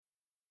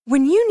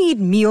When you need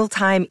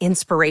mealtime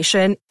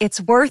inspiration,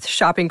 it's worth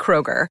shopping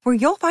Kroger, where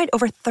you'll find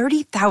over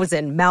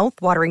 30,000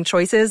 mouth-watering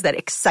choices that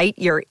excite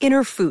your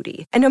inner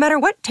foodie. And no matter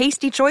what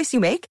tasty choice you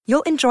make,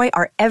 you'll enjoy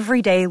our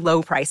everyday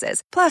low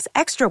prices, plus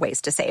extra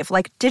ways to save,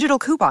 like digital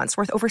coupons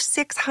worth over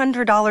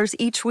 $600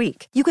 each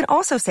week. You can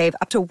also save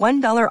up to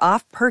 $1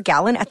 off per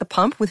gallon at the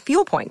pump with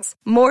fuel points.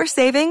 More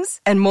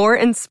savings and more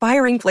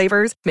inspiring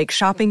flavors make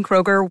shopping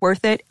Kroger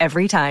worth it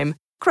every time.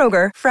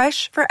 Kroger,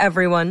 fresh for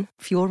everyone.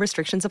 Fuel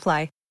restrictions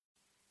apply.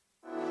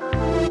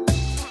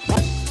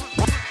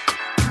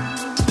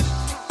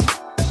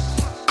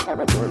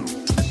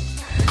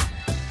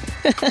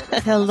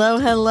 Hello.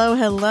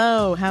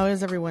 How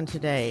is everyone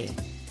today?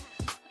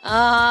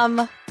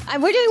 We're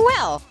doing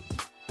well.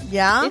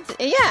 Yeah?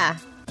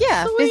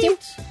 Yeah.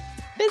 Sweet.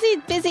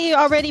 Busy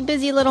already.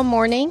 Busy little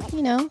morning,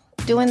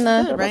 doing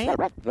the, Good,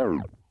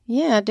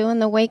 right? doing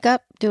the wake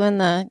up, doing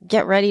the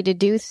get ready to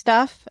do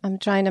stuff. I'm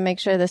trying to make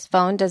sure this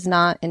phone does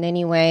not in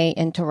any way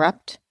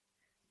interrupt.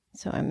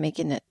 So I'm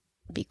making it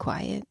be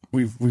quiet.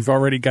 We've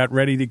already got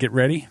ready to get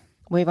ready.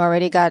 We've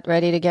already got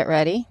ready to get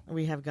ready.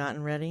 We have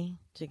gotten ready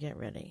to get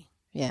ready.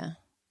 Yeah.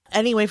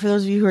 Anyway, for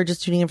those of you who are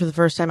just tuning in for the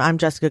first time, I'm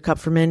Jessica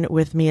Kupferman.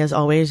 With me, as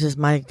always, is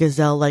my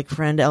gazelle-like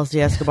friend,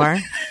 Elsie Escobar.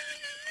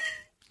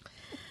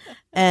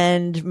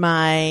 And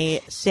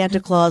my Santa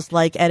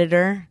Claus-like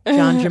editor,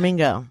 John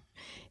Domingo.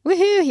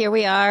 Woohoo, here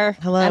we are.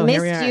 Hello,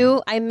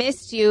 I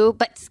missed you,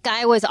 but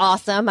Sky was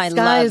awesome.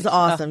 Sky is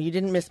awesome. You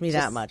didn't miss me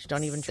that much.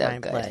 Don't even try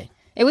and play.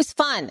 It was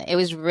fun. It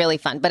was really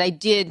fun, but I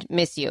did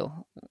miss you.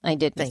 I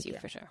did miss you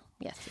for sure.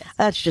 Yes.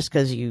 That's just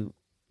because you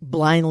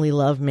blindly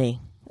love me.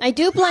 I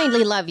do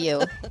blindly love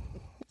you.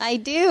 I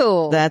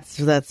do.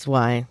 That's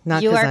why.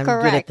 Not because I'm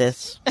correct. good at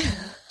this.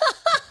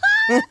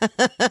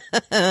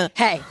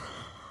 Hey.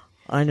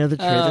 I know the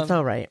truth. It's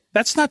all right.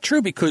 That's not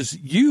true because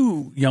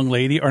you, young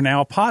lady, are now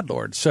a pod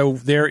lord. So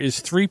there is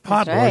 3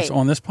 pod lords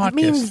on this podcast. It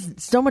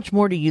means so much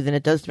more to you than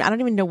it does to me. I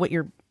don't even know what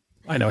you're...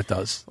 I know it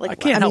does. Like, I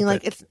can't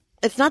help it.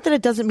 It's not that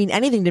it doesn't mean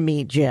anything to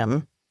me,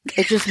 Jim.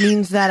 It just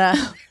means that...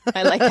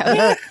 I like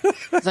how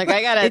it's like,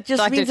 I gotta It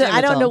just talk means to that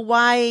I don't know Tim.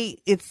 why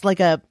it's like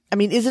a... I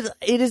mean, is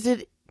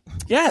it...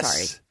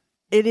 Yes. Sorry.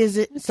 Is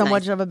it so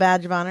much of a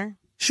badge of honor?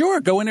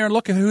 Sure. Go in there and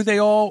look at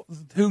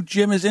who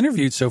Jim has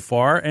interviewed so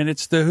far, and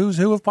it's the who's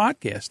who of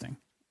podcasting.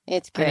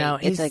 It's great. I know,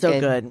 he's It's so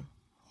good.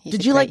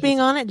 Did you like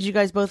being on it? Did you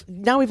guys both?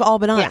 Now we've all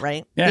been on it,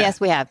 right? Yeah. Yes,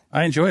 we have.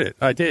 I enjoyed it.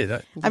 I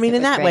did. I mean,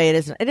 in that way,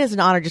 it is an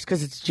honor just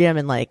because it's Jim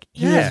and like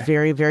he has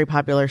very, very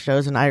popular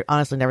shows, and I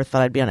honestly never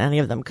thought I'd be on any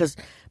of them because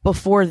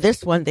before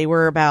this one, they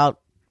were about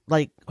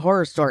like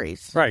horror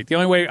stories. Right. The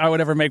only way I would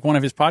ever make one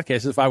of his podcasts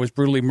is if I was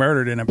brutally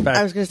murdered in a back.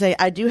 I was going to say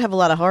I do have a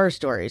lot of horror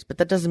stories, but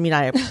that doesn't mean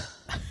I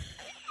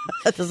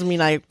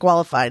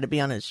qualify to be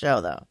on his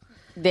show, though.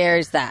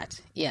 There's that.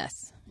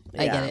 Yes,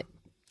 I get it.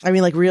 I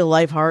mean, like real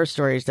life horror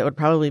stories that would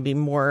probably be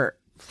more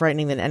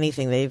frightening than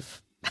anything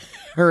they've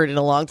heard in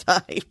a long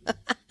time.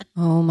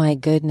 Oh my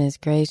goodness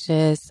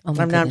gracious! Oh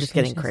my I'm just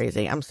getting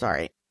crazy. I'm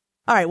sorry.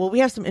 All right. Well, we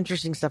have some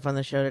interesting stuff on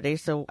the show today,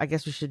 so I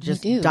guess we should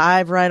just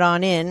dive right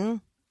on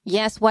in.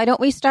 Yes. Why don't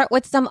we start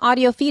with some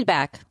audio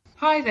feedback?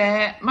 Hi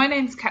there. My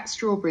name's Kat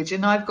Strawbridge,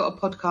 and I've got a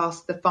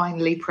podcast, the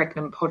Finally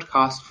Pregnant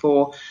podcast,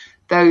 for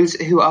those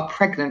who are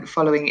pregnant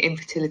following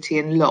infertility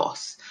and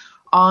loss.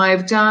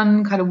 I've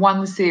done kind of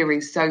one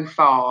series so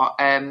far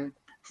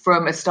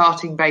from a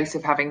starting base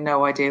of having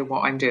no idea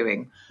what I'm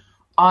doing.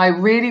 I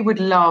really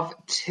would love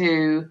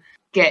to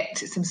get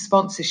some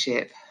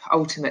sponsorship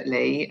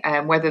ultimately,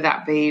 whether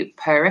that be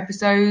per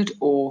episode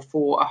or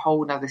for a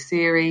whole nother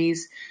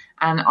series.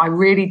 And I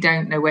really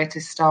don't know where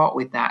to start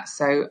with that.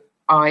 So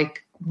I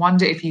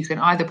wonder if you can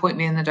either point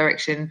me in the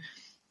direction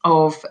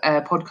of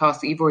a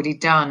podcast that you've already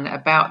done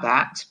about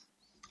that.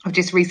 I've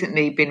just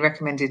recently been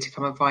recommended to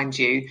come and find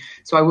you,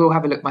 so I will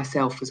have a look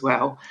myself as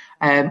well.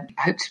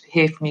 Hope to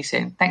hear from you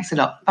soon. Thanks a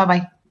lot.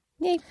 Bye-bye.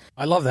 Yay.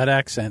 I love that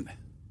accent.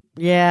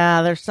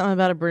 Yeah, there's something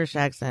about a British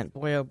accent.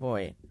 Boy, oh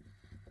boy.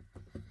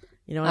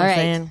 You know what I'm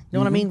saying? You know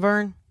what I mean,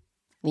 Vern?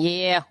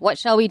 Yeah. What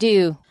shall we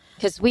do?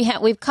 Because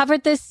we've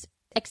covered this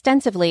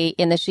extensively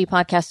in the She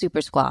Podcast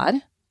Super Squad.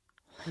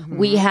 Mm-hmm.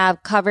 We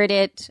have covered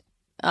it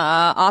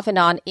off and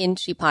on in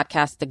She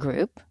Podcast, the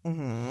group.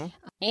 Mm-hmm.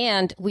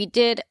 And we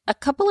did a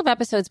couple of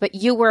episodes, but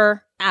you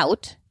were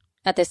out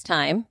at this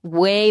time.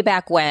 Way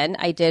back when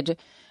I did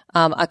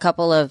a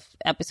couple of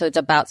episodes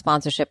about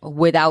sponsorship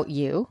without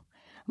you.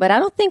 But I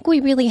don't think we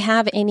really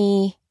have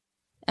any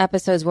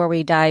episodes where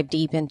we dive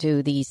deep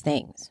into these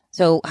things.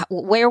 So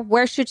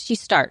where should she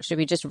start? Should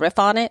we just riff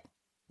on it?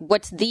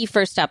 What's the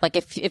first step? Like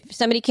if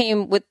somebody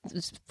came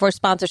for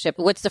sponsorship,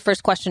 what's the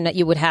first question that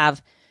you would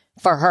have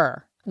for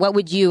her? What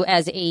would you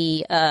as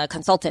a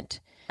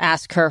consultant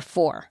ask her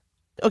for?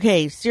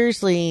 Okay,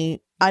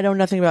 seriously, I know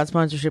nothing about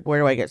sponsorship. Where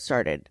do I get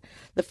started?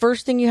 The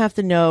first thing you have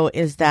to know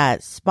is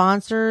that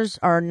sponsors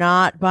are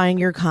not buying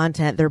your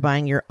content. They're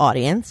buying your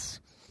audience.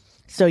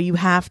 So you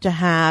have to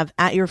have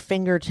at your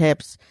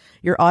fingertips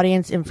your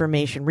audience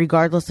information,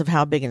 regardless of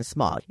how big and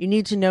small. You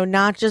need to know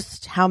not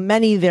just how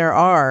many there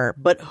are,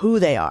 but who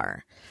they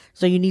are.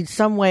 So you need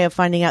some way of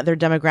finding out their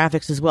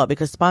demographics as well,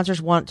 because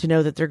sponsors want to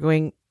know that they're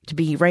going to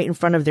be right in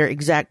front of their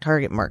exact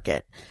target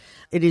market.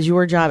 It is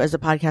your job as a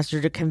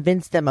podcaster to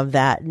convince them of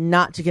that,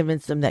 not to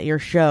convince them that your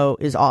show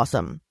is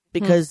awesome,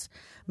 because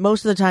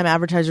most of the time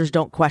advertisers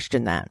don't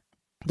question that.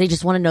 They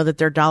just want to know that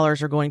their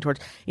dollars are going towards,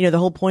 the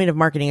whole point of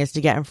marketing is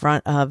to get in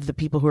front of the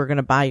people who are going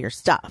to buy your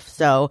stuff.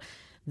 So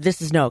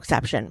this is no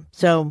exception.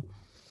 So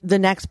the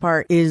next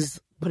part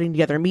is putting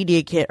together a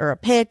media kit or a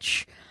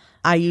pitch.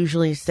 I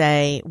usually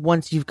say,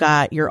 once you've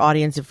got your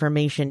audience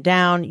information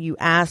down, you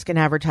ask an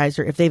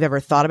advertiser if they've ever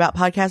thought about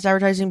podcast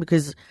advertising,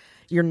 because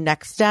your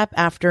next step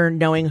after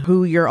knowing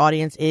who your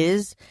audience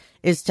is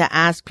to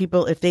ask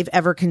people if they've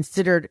ever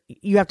considered,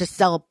 you have to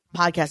sell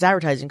podcast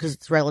advertising because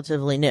it's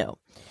relatively new.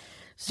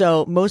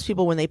 So most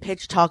people, when they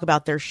pitch, talk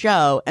about their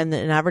show, and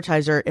an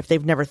advertiser, if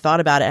they've never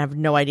thought about it, have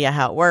no idea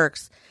how it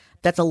works,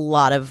 that's a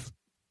lot of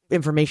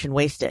information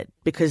wasted,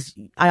 because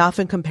I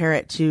often compare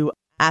it to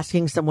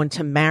asking someone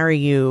to marry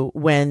you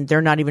when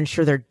they're not even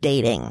sure they're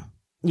dating.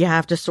 You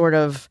have to sort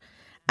of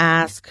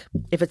ask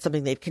if it's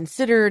something they've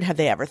considered. Have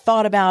they ever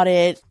thought about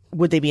it?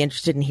 Would they be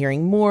interested in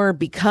hearing more?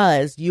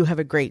 Because you have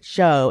a great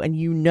show and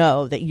you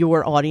know that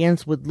your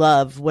audience would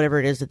love whatever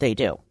it is that they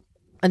do.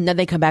 And then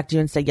they come back to you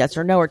and say yes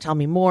or no, or tell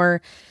me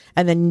more.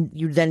 And then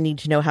you then need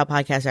to know how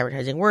podcast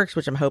advertising works,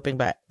 which I'm hoping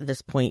by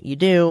this point you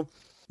do.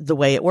 The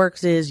way it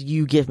works is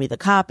you give me the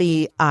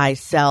copy, I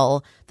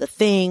sell the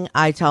thing,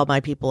 I tell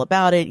my people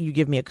about it, you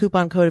give me a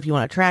coupon code if you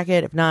want to track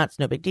it. If not, it's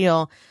no big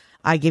deal.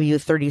 I give you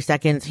 30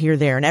 seconds here,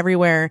 there, and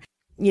everywhere.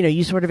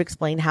 You sort of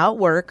explain how it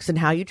works and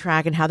how you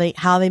track and how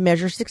they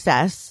measure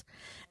success.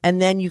 And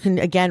then you can,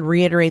 again,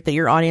 reiterate that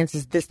your audience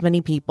is this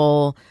many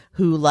people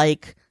who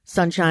like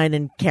sunshine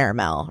and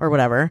caramel or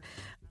whatever.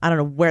 I don't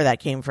know where that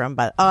came from,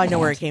 but I know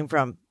where it came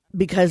from.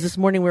 Because this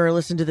morning we were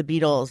listening to the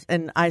Beatles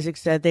and Isaac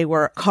said they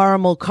were Carl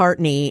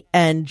McCartney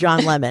and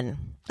John Lemon.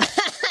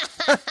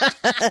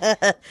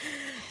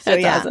 So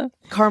That's awesome.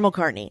 Carl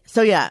McCartney.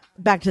 So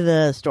back to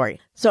the story.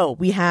 So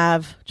we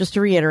have, just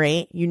to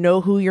reiterate, you know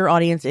who your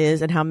audience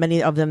is and how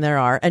many of them there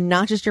are, and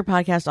not just your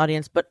podcast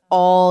audience, but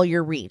all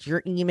your reach,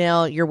 your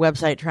email, your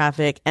website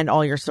traffic, and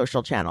all your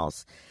social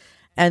channels.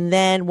 And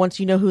then once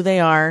you know who they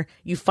are,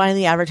 you find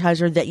the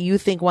advertiser that you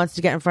think wants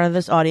to get in front of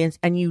this audience,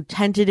 and you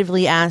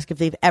tentatively ask if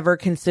they've ever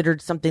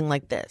considered something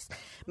like this.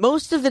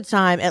 Most of the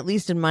time, at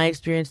least in my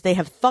experience, they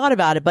have thought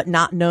about it, but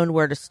not known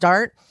where to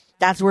start.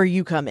 That's where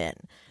you come in.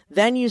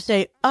 Then you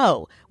say,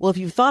 oh, well, if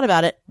you've thought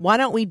about it, why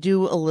don't we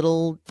do a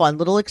little fun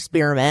little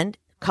experiment,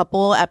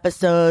 couple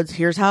episodes.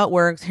 Here's how it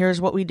works.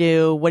 Here's what we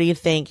do. What do you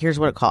think? Here's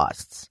what it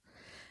costs.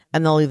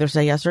 And they'll either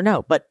say yes or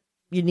no, but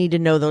you need to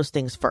know those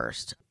things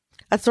first.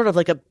 That's sort of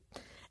like a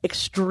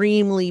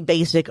extremely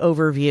basic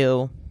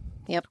overview.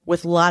 Yep.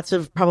 With lots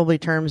of probably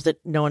terms that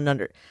no one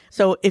under.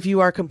 So if you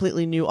are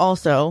completely new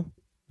also,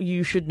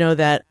 you should know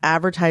that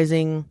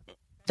advertising,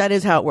 that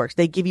is how it works.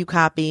 They give you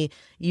copy.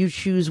 You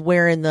choose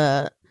where in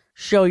the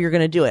show you're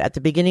going to do it. At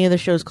the beginning of the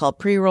show is called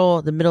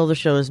pre-roll. The middle of the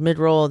show is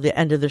mid-roll. The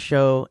end of the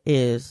show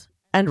is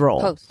end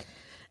roll. Post.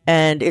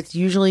 And it's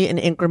usually in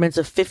increments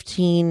of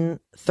 15,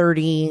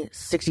 30,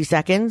 60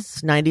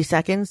 seconds, 90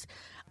 seconds.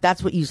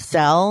 That's what you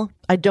sell.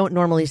 I don't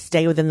normally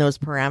stay within those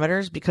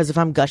parameters because if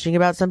I'm gushing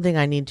about something,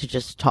 I need to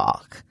just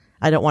talk.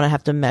 I don't want to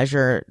have to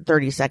measure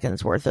 30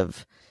 seconds worth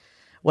of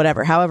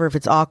whatever. However, if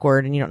it's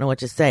awkward and you don't know what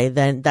to say,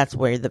 then that's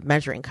where the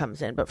measuring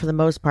comes in. But for the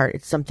most part,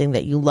 it's something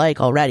that you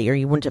like already or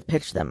you wouldn't have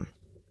pitched them.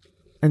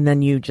 And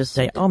then you just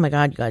say, oh my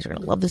God, you guys are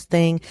going to love this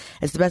thing.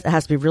 It's the best. It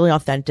has to be really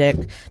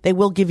authentic. They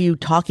will give you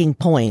talking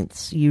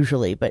points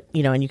usually, but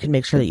and you can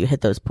make sure that you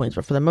hit those points.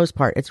 But for the most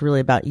part, it's really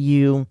about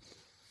you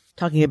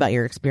talking about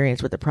your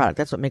experience with the product.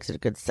 That's what makes it a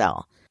good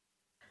sell.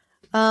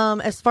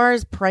 As far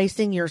as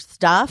pricing your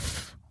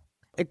stuff,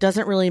 it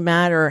doesn't really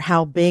matter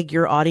how big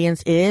your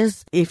audience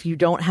is. If you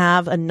don't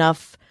have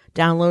enough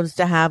downloads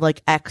to have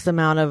like X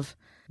amount of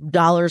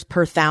dollars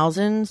per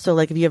thousand. So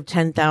like if you have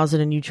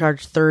 10,000 and you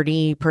charge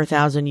 30 per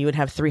thousand, you would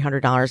have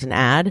 $300 an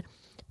ad.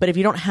 But if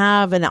you don't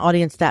have an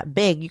audience that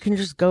big, you can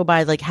just go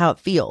by like how it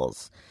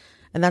feels.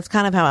 And that's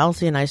kind of how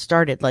Elsie and I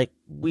started. Like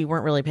we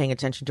weren't really paying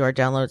attention to our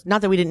downloads.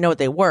 Not that we didn't know what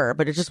they were,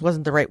 but it just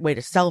wasn't the right way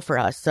to sell for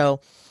us. So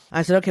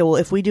I said, okay, well,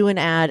 if we do an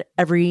ad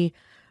every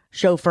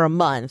show for a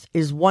month,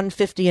 is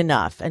 $150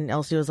 enough? And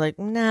Elsie was like,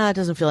 nah, it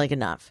doesn't feel like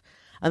enough.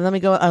 And let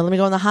me go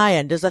on the high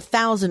end. Does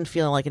 1,000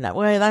 feel like enough?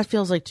 Well, that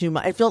feels like too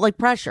much. It felt like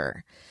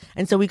pressure.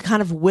 And so we kind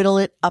of whittle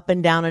it up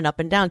and down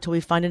until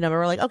we find a number.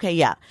 We're like, okay,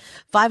 yeah,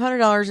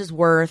 $500 is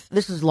worth,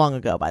 this is long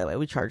ago, by the way.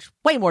 We charge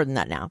way more than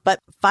that now, but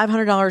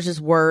 $500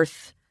 is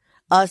worth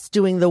us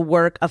doing the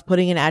work of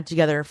putting an ad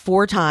together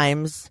 4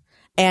 times,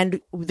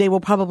 and they will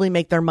probably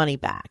make their money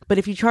back. But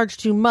if you charge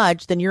too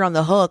much, then you're on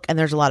the hook and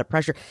there's a lot of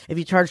pressure. If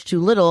you charge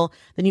too little,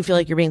 then you feel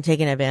like you're being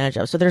taken advantage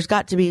of. So there's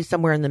got to be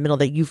somewhere in the middle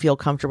that you feel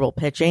comfortable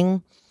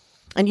pitching,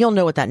 and you'll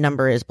know what that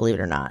number is, believe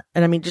it or not.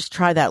 And I mean, just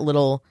try that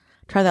little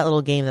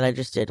game that I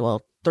just did.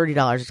 Well,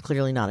 $30 is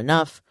clearly not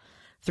enough.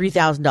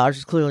 $3,000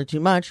 is clearly too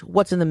much.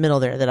 What's in the middle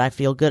there that I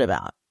feel good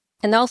about?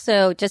 And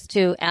also, just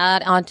to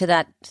add on to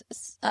that,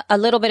 a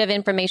little bit of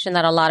information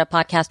that a lot of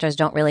podcasters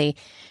don't really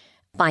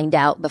find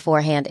out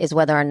beforehand is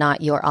whether or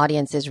not your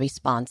audience is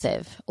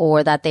responsive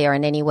or that they are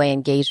in any way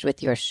engaged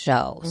with your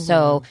show. Mm-hmm.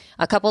 So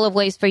a couple of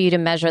ways for you to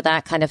measure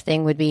that kind of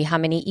thing would be how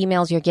many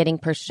emails you're getting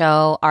per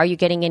show. Are you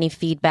getting any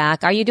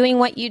feedback? Are you doing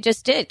what you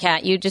just did,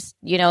 Kat? You just,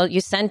 you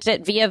sent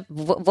it via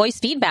voice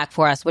feedback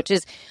for us, which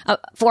is,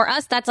 for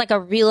us, that's like a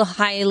real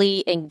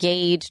highly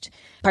engaged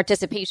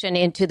participation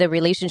into the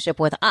relationship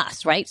with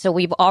us, right? So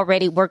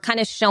we're kind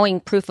of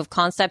showing proof of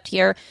concept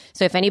here.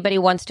 So if anybody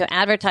wants to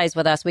advertise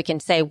with us, we can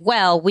say,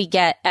 well, we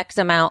get X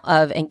amount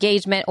of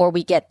engagement, or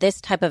we get this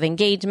type of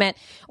engagement.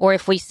 Or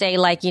if we say,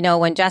 like,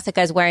 when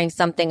Jessica is wearing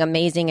something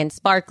amazing and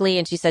sparkly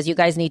and she says, you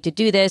guys need to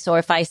do this. Or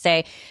if I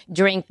say,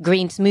 drink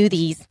green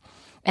smoothies,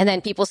 and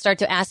then people start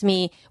to ask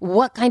me,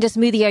 what kind of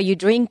smoothie are you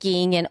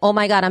drinking? And oh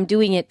my God, I'm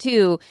doing it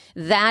too.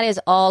 That is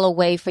all a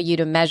way for you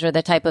to measure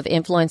the type of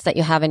influence that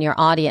you have in your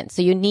audience.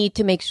 So you need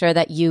to make sure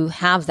that you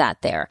have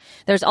that there.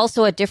 There's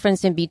also a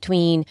difference in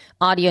between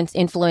audience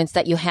influence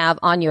that you have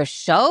on your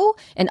show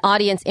and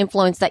audience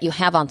influence that you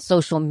have on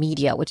social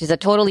media, which is a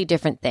totally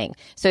different thing.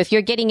 So if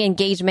you're getting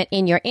engagement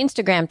in your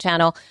Instagram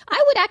channel,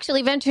 I would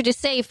actually venture to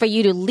say for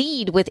you to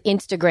lead with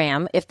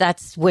Instagram, if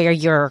that's where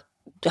your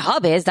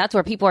hub is, that's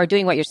where people are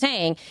doing what you're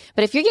saying.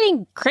 But if you're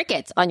getting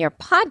crickets on your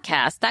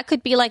podcast, that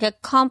could be like a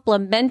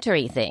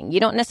complementary thing. You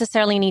don't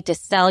necessarily need to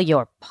sell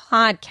your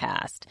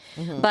podcast.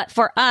 Mm-hmm. But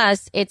for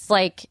us, it's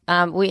like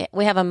we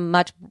have a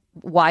much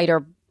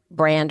wider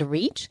brand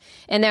reach.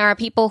 And there are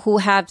people who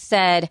have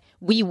said,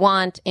 we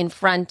want in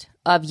front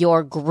of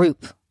your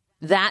group.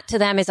 That to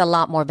them is a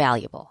lot more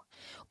valuable.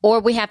 Or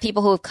we have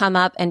people who have come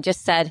up and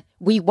just said,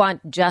 we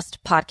want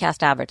just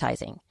podcast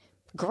advertising.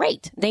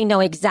 Great. They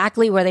know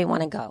exactly where they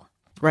want to go.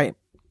 Right.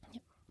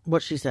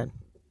 What she said.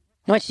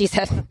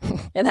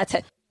 And that's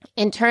it.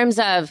 In terms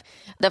of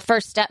the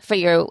first step for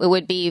you, it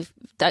would be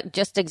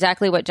just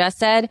exactly what Jess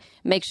said.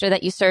 Make sure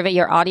that you survey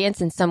your audience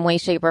in some way,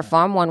 shape, or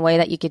form. One way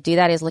that you could do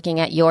that is looking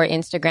at your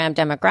Instagram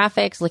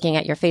demographics, looking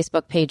at your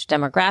Facebook page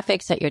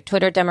demographics, at your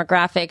Twitter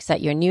demographics,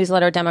 at your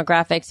newsletter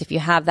demographics. If you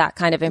have that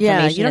kind of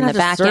information in the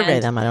back end. You don't have to survey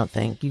them, I don't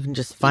think. You can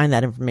just find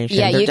that information.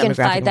 Yeah, you can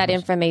find that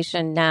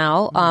information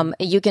now. Mm-hmm.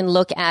 You can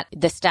look at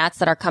the stats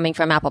that are coming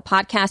from Apple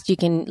Podcasts. You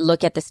can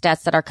look at the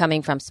stats that are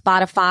coming from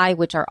Spotify,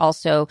 which are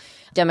also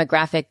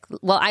demographic.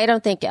 Well, I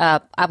don't think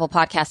Apple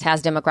Podcast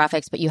has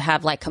demographics, but you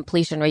have like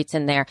completion rates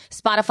in there.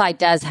 Spotify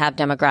does have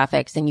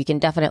demographics, and you can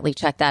definitely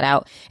check that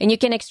out. And you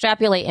can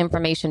extrapolate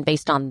information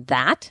based on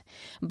that.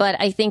 But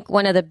I think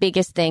one of the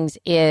biggest things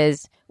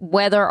is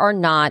whether or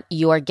not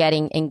you are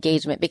getting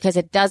engagement, because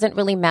it doesn't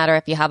really matter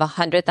if you have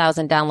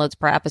 100,000 downloads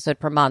per episode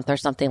per month or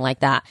something like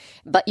that,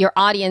 but your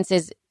audience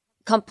is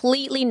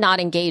completely not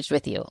engaged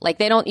with you. Like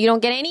you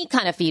don't get any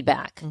kind of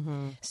feedback.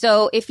 Mm-hmm.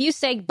 So if you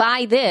say,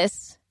 buy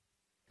this,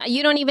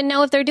 you don't even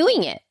know if they're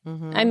doing it.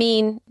 Mm-hmm. I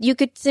mean, you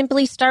could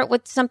simply start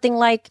with something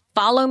like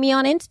follow me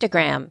on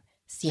Instagram,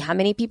 see how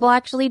many people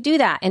actually do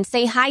that, and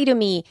say hi to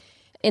me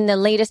in the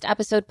latest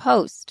episode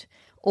post,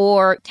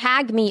 or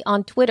tag me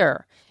on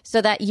Twitter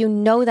so that you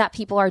know that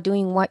people are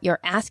doing what you're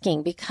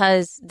asking,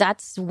 because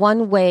that's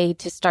one way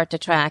to start to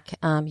track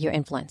your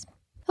influence.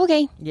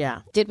 Okay.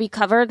 Yeah. Did we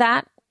cover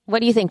that? What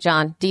do you think,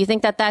 John? Do you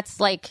think that that's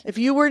like... If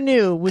you were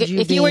new, would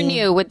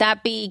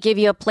that give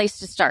you a place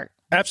to start?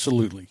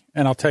 Absolutely.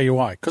 And I'll tell you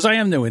why. Because I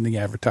am new in the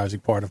advertising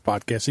part of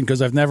podcasting,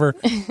 because I've never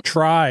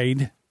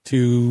tried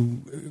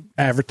to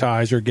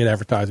advertise or get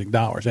advertising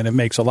dollars. And it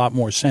makes a lot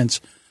more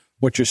sense.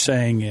 What you're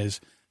saying is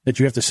that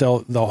you have to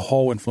sell the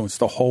whole influence,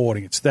 the whole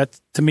audience. That,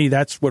 to me,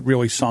 that's what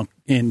really sunk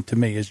in to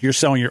me, is you're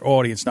selling your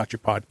audience, not your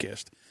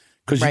podcast.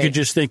 Because you could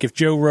just think, if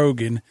Joe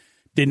Rogan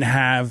didn't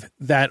have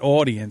that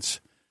audience,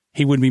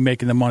 he wouldn't be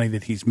making the money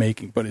that he's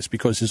making. But it's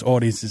because his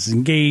audience is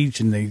engaged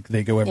and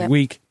they go every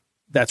week.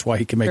 That's why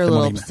he can make the money. They're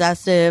a little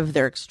obsessive.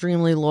 They're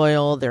extremely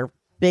loyal. They're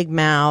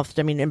big-mouthed.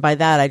 I mean, and by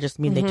that, I just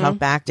mean they talk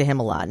back to him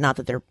a lot. Not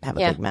that they have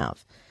a big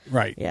mouth.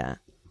 Right. Yeah.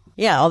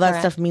 Yeah, all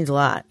that stuff means a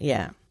lot.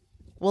 Yeah.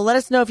 Well, let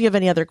us know if you have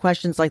any other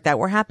questions like that.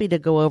 We're happy to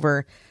go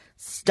over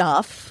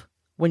stuff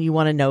when you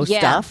want to know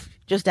stuff.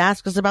 Just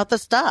ask us about the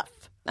stuff.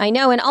 I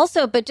know. And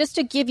also, but just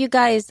to give you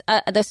guys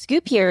the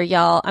scoop here,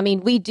 y'all, I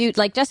mean, we do,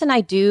 like Jess and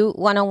I do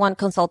one-on-one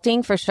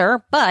consulting for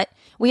sure, but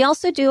we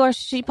also do our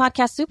She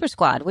Podcast Super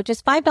Squad, which is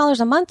 $5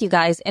 a month, you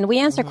guys. And we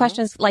answer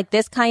questions like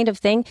this kind of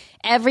thing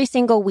every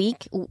single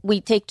week.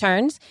 We take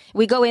turns.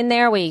 We go in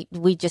there, we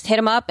just hit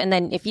them up. And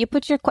then if you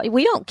put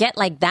we don't get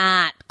like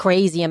that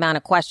crazy amount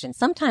of questions.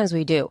 Sometimes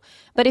we do.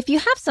 But if you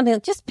have something,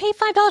 just pay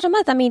 $5 a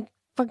month. I mean,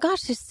 for gosh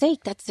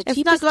sake, that's the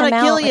cheapest amount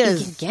that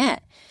you can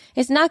get.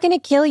 It's not going to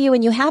kill you,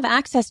 and you have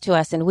access to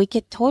us, and we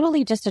could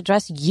totally just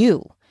address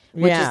you,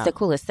 which is the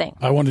coolest thing.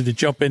 I wanted to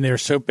jump in there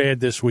so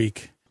bad this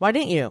week. Why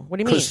didn't you? What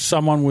do you mean? Because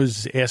someone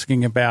was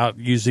asking about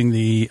using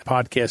the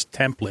podcast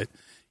template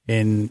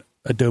in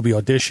Adobe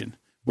Audition,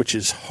 which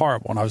is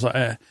horrible. And I was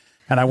like,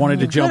 and I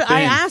wanted to jump in.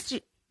 I asked you.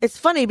 It's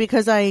funny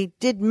because I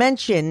did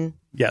mention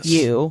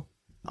you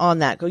on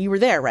that. You were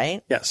there,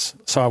 right? Yes.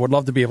 So I would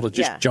love to be able to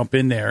just jump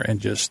in there and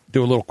just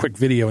do a little quick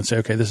video and say,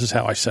 okay, this is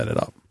how I set it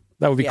up.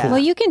 That would be cool. Well,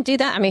 you can do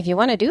that. I mean, if you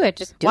want to do it,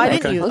 just do it. Why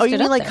didn't you? Oh, you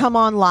mean like come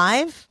on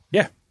live?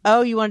 Yeah.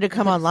 Oh, you wanted to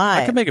come on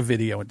live. I could make a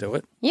video and do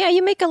it. Yeah,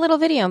 you make a little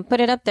video and put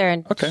it up there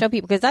and show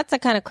people, because that's the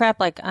kind of crap,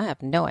 like, I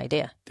have no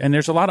idea. And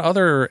there's a lot of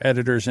other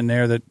editors in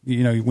there that,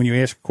 you know, when you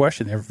ask a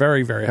question, they're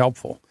very, very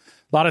helpful.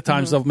 A lot of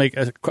times they'll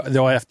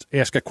have to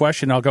ask a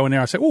question. I'll go in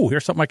there and say, oh,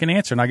 here's something I can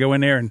answer. And I go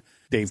in there and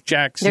Dave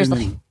Jackson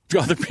and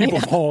other people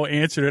have all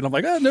answered it. And I'm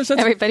like, oh, no,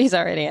 everybody's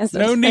already answered.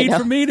 No need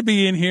for me to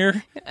be in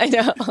here. I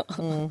know.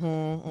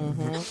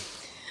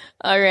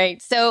 All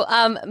right. So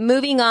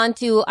moving on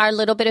to our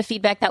little bit of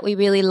feedback that we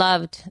really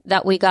loved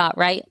that we got,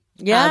 right?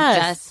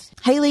 Yes.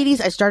 Hey, ladies,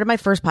 I started my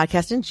first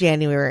podcast in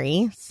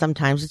January.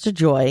 Sometimes it's a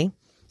joy.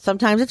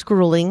 Sometimes it's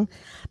grueling.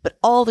 But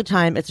all the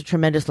time, it's a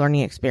tremendous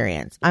learning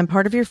experience. I'm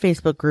part of your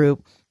Facebook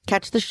group.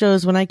 Catch the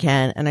shows when I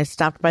can. And I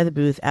stopped by the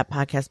booth at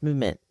Podcast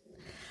Movement.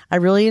 I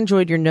really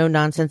enjoyed your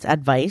no-nonsense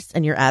advice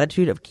and your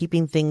attitude of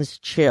keeping things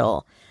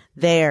chill.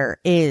 There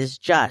is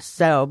just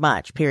so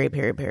much, period,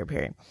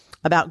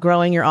 about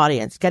growing your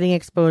audience, getting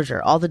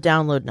exposure, all the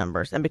download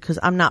numbers. And because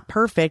I'm not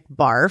perfect,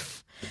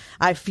 barf,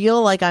 I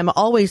feel like I'm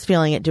always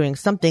failing at doing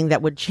something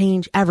that would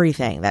change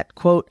everything. That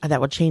quote, that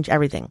would change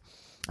everything.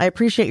 I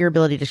appreciate your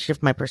ability to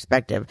shift my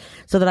perspective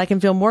so that I can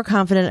feel more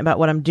confident about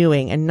what I'm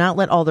doing and not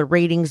let all the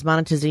ratings,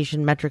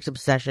 monetization, metrics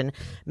obsession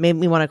make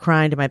me want to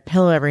cry into my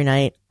pillow every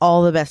night.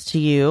 All the best to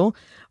you,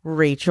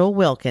 Rachel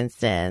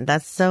Wilkinson.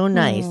 That's so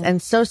nice and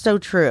so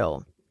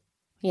true.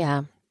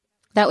 Yeah,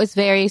 that was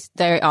very,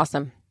 very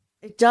awesome.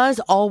 It does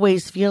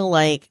always feel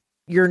like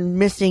you're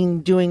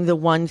missing doing the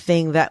one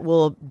thing that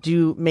will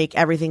make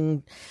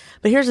everything.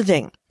 But here's the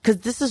thing, because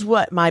this is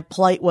what my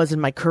plight was in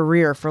my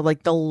career for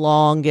like the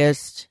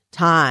longest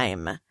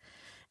time.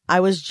 I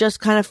was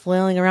just kind of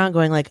flailing around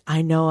going like,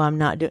 I know I'm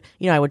not doing,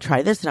 I would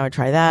try this and I would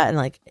try that. And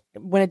like,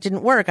 when it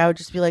didn't work, I would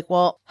just be like,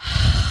 well,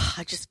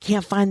 I just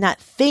can't find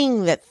that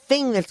thing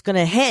that's going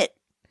to hit,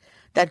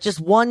 that just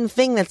one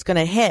thing that's going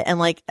to hit. And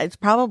like, it's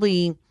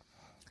probably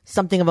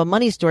something of a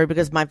money story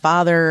because my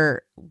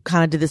father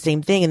kind of did the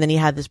same thing. And then he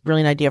had this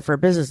brilliant idea for a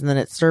business and then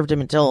it served him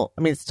until,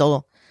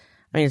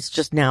 it's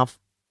just now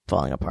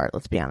falling apart.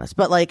 Let's be honest.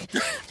 But like, he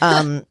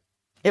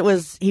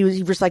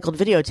recycled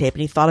videotape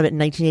and he thought of it in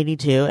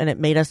 1982 and it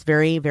made us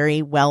very,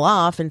 very well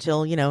off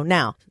until,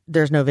 now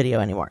there's no video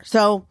anymore.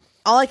 So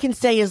all I can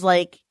say is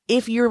like,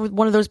 if you're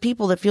one of those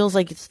people that feels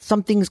like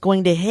something's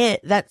going to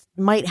hit, that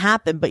might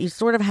happen, but you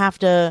sort of have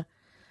to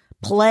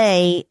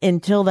play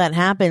until that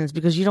happens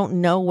because you don't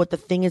know what the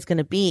thing is going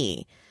to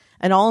be.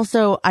 And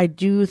also, I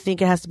do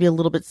think it has to be a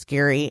little bit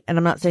scary. And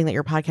I'm not saying that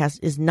your podcast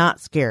is not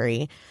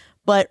scary,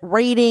 but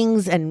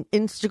ratings and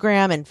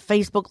Instagram and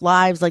Facebook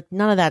Lives, like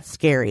none of that's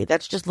scary.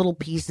 That's just little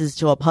pieces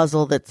to a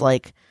puzzle that's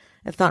like,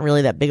 it's not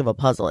really that big of a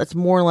puzzle. It's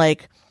more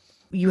like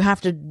you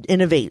have to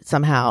innovate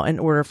somehow in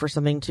order for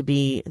something to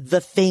be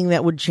the thing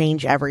that would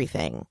change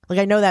everything. Like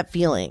I know that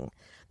feeling.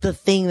 The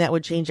thing that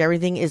would change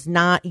everything is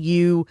not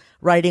you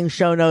writing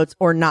show notes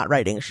or not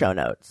writing show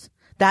notes.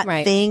 That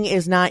thing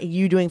is not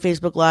you doing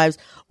Facebook Lives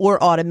or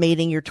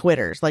automating your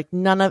Twitters. Like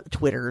none of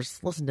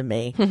Twitters, listen to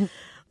me.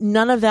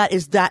 None of that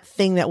is that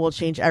thing that will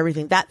change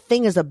everything. That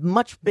thing is a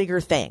much bigger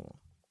thing.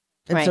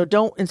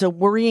 And so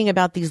worrying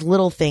about these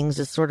little things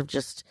is sort of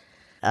just,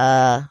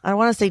 I don't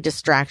want to say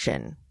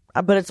distraction.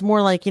 But it's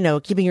more like,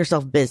 keeping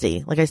yourself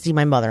busy. Like I see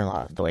my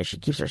mother-in-law, the way she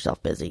keeps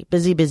herself busy.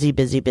 Busy.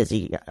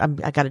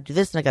 I got to do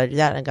this and I got to do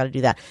that and I got to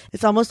do that.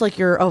 It's almost like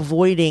you're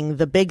avoiding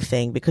the big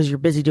thing because you're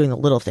busy doing the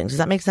little things. Does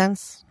that make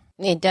sense?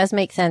 It does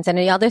make sense. And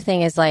the other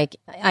thing is like,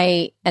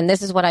 and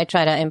this is what I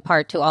try to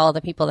impart to all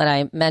the people that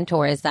I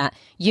mentor is that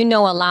you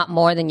know a lot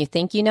more than you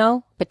think you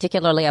know,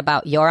 particularly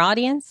about your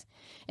audience.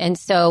 And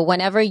so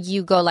whenever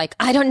you go like,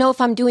 I don't know if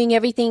I'm doing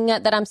everything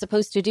that I'm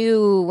supposed to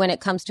do when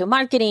it comes to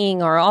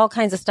marketing or all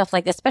kinds of stuff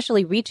like that,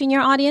 especially reaching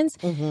your audience,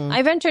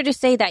 I venture to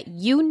say that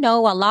you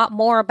know a lot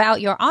more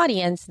about your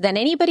audience than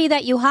anybody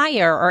that you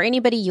hire or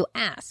anybody you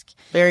ask.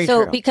 Very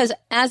true. Because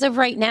as of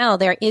right now,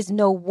 there is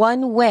no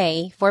one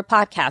way for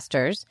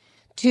podcasters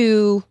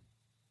to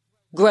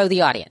grow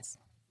the audience.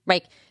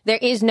 Like there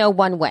is no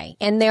one way.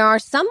 And there are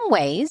some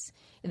ways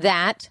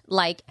that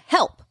like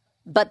help.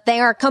 But they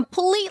are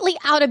completely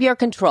out of your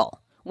control.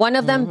 One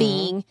of them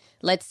being,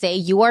 let's say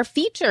you are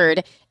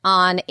featured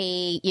on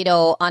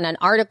on an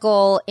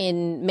article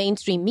in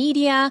mainstream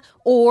media,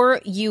 or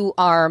you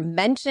are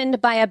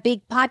mentioned by a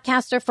big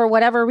podcaster for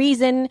whatever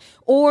reason,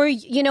 or,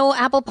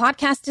 Apple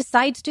Podcast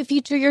decides to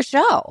feature your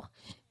show.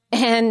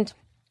 And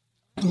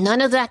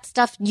none of that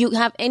stuff you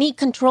have any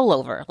control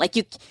over. Like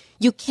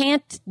you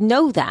can't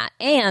know that.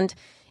 And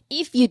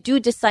if you do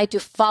decide to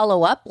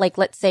follow up, like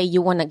let's say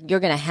you're going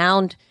to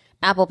hound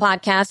Apple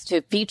Podcasts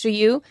to feature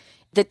you,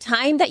 the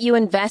time that you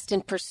invest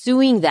in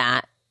pursuing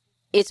that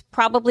is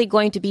probably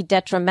going to be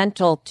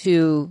detrimental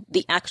to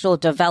the actual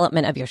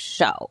development of your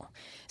show.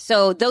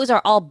 So those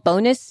are all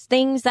bonus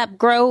things that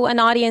grow an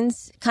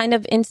audience kind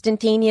of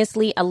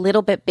instantaneously a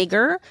little bit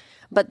bigger,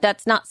 but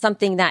that's not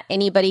something that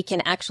anybody can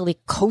actually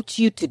coach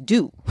you to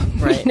do.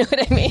 Right. You know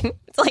what I mean?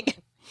 It's like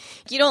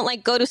you don't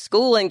like go to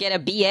school and get a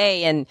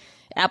BA and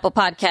Apple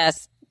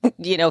Podcasts,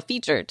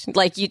 featured.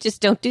 Like you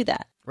just don't do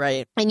that.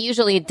 Right. And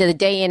usually the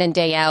day in and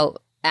day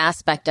out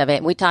aspect of it,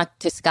 and we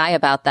talked to Sky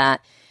about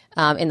that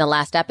in the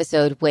last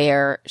episode,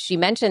 where she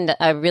mentioned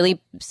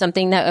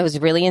something that was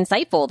really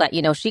insightful, that,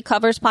 she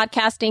covers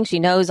podcasting. She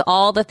knows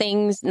all the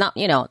things, not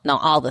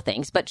all the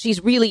things, but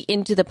she's really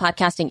into the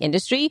podcasting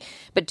industry.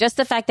 But just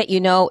the fact that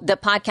the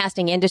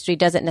podcasting industry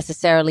doesn't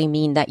necessarily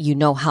mean that you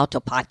know how to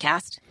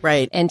podcast.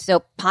 Right. And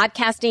so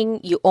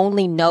podcasting, you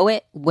only know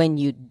it when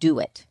you do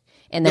it.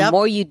 And the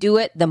more you do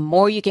it, the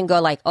more you can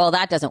go like, oh,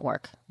 that doesn't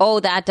work. Oh,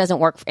 that doesn't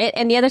work.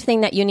 And the other thing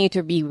that you need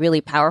to be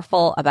really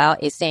powerful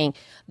about is saying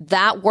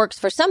that works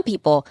for some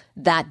people.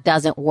 That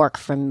doesn't work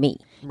for me.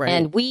 Right.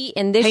 And we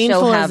in this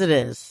Painful show have, as it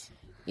is.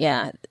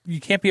 Yeah. You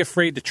can't be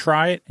afraid to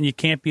try it, and you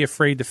can't be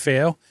afraid to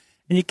fail,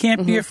 and you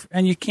can't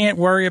and you can't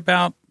worry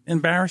about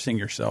embarrassing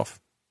yourself,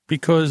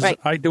 because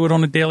I do it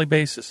on a daily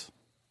basis.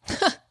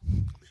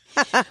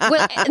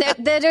 Well,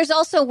 there's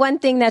also one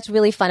thing that's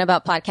really fun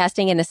about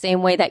podcasting, in the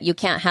same way that you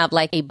can't have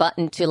like a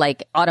button to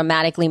like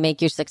automatically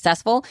make you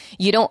successful.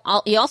 You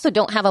also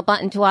don't have a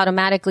button to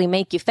automatically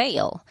make you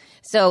fail.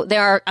 So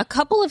there are a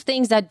couple of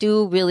things that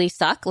do really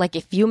suck. Like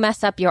if you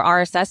mess up your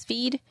RSS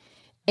feed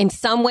in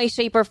some way,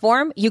 shape, or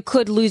form, you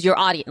could lose your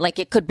audience. Like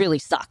it could really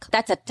suck.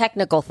 That's a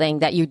technical thing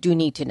that you do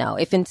need to know.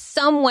 If in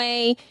some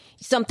way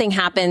something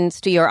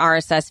happens to your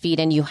RSS feed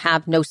and you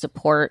have no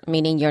support,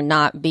 meaning you're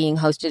not being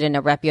hosted in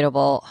a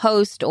reputable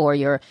host, or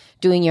you're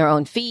doing your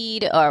own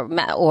feed,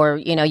 or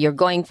you're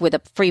going with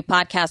a free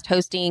podcast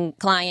hosting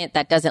client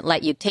that doesn't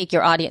let you take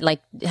your audience,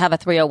 like have a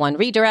 301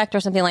 redirect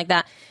or something like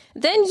that,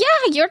 then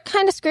yeah, you're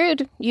kind of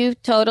screwed. You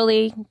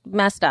totally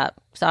messed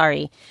up.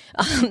 Sorry.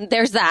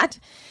 There's that.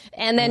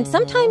 And then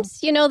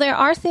sometimes, there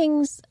are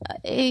things,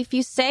 if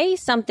you say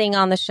something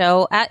on the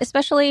show,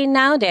 especially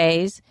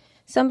nowadays,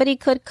 somebody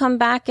could come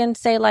back and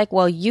say like,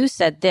 well, you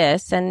said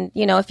this. And,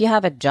 if you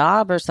have a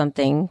job or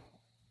something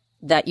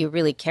that you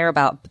really care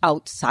about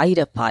outside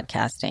of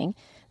podcasting,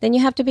 then you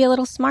have to be a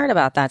little smart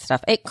about that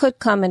stuff. It could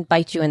come and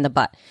bite you in the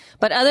butt.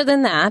 But other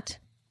than that,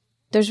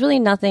 there's really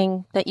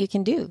nothing that you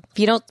can do. If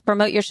you don't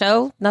promote your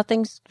show,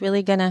 nothing's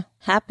really going to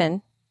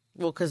happen.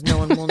 Well, because no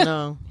one will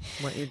know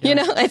what you're doing.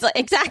 It's like,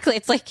 exactly.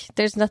 It's like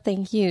there's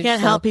nothing huge. You can't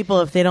help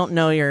people if they don't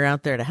know you're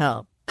out there to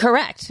help.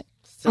 Correct.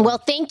 So. Well,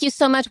 thank you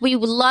so much. We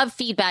would love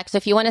feedback. So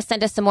if you want to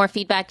send us some more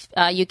feedback,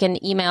 you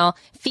can email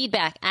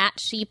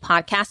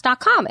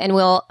feedback@shepodcast.com, and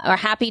are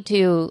happy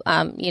to,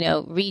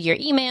 read your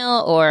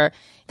email or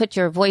put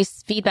your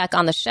voice feedback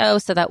on the show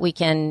so that we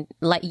can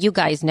let you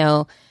guys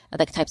know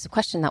the types of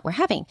questions that we're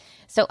having.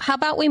 So how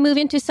about we move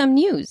into some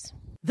news?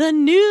 The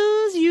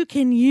news you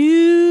can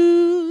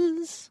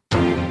use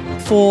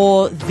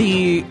for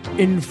the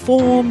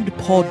informed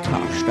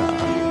podcaster.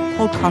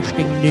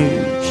 Podcasting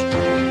news.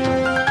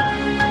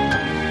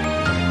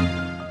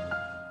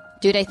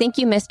 Dude, I think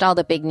you missed all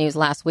the big news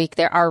last week.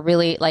 There are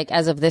really, like,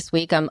 as of this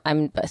week, I'm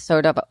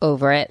sort of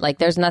over it. Like,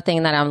 there's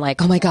nothing that I'm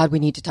like, oh my God, we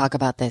need to talk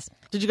about this.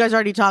 Did you guys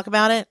already talk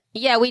about it?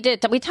 Yeah, we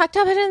did. We talked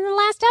about it in the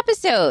last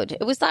episode.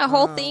 It was that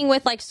whole thing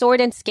with like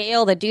Sword and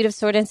Scale, the dude of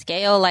Sword and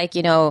Scale. Like,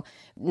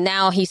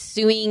 now he's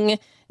suing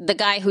the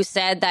guy who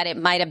said that it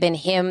might have been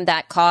him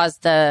that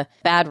caused the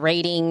bad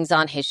ratings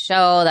on his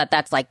show,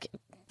 that's like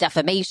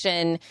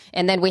defamation.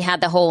 And then we had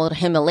the whole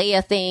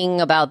Himalaya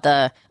thing about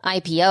the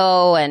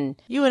IPO. And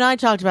you and I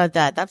talked about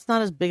that. That's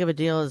not as big of a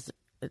deal as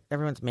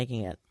everyone's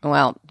making it.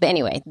 Well,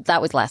 anyway, that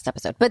was last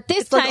episode. But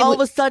this time, like all of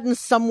a sudden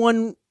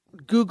someone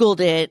Googled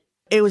it.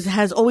 It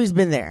has always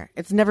been there.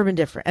 It's never been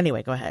different.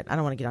 Anyway, go ahead. I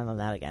don't want to get on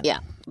that again. Yeah.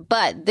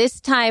 But this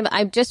time,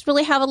 I just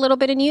really have a little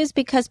bit of news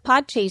because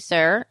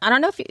Podchaser, I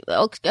don't know if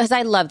because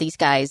I love these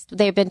guys.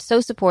 They've been so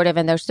supportive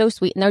and they're so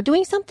sweet. And they're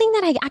doing something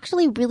that I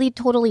actually really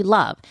totally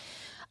love.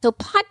 So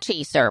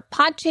Podchaser,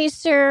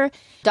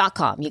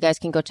 podchaser.com. You guys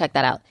can go check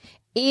that out.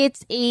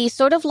 It's a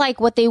sort of like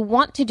what they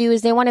want to do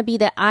is they want to be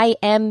the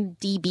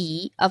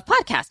IMDb of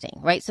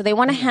podcasting, right? So they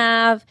want to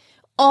have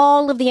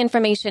all of the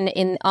information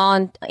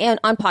on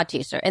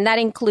Podchaser, and that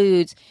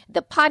includes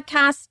the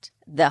podcast,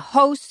 the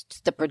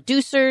hosts, the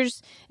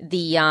producers,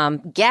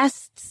 the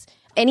guests,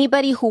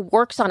 anybody who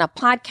works on a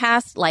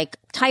podcast, like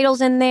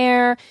titles in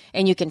there,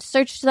 and you can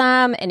search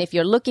them. And if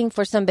you're looking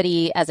for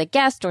somebody as a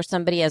guest or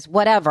somebody as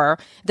whatever,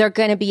 they're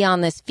going to be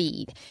on this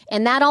feed.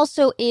 And that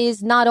also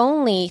is not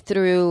only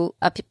through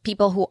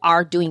people who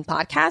are doing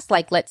podcasts,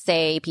 like let's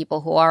say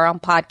people who are on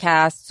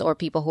podcasts or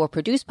people who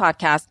produce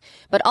podcasts,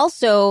 but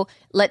also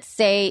let's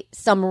say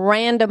some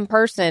random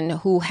person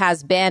who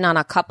has been on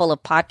a couple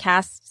of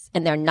podcasts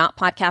and they're not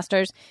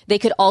podcasters, they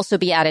could also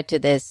be added to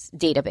this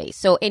database.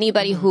 So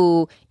anybody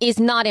who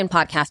is not in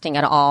podcasting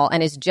at all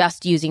and is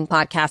just using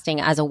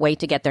podcasting as a way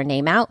to get their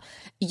name out,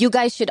 you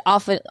guys should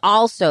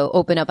also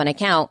open up an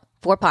account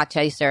for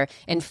Podchaser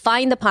and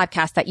find the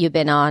podcast that you've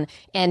been on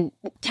and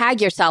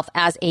tag yourself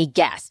as a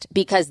guest,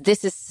 because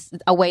this is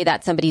a way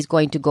that somebody's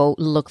going to go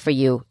look for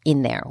you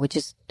in there, which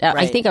is,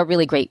 I think, a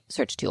really great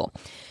search tool.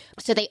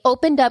 So they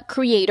opened up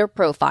creator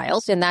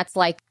profiles, and that's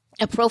like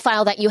a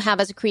profile that you have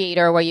as a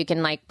creator where you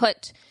can like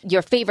put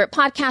your favorite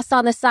podcasts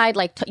on the side,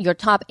 like your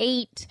top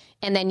 8.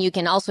 And then you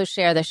can also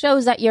share the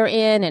shows that you're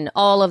in and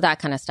all of that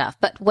kind of stuff.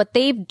 But what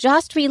they've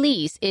just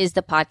released is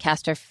the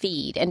podcaster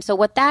feed. And so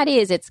what that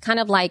is, it's kind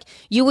of like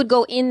you would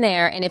go in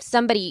there and if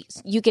somebody,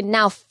 you can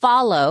now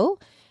follow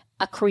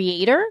a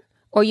creator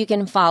or you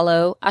can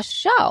follow a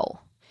show.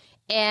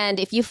 And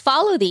if you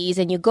follow these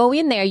and you go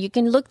in there, you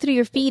can look through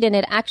your feed and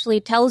it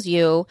actually tells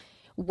you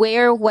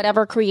where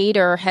whatever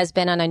creator has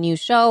been on a new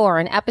show or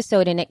an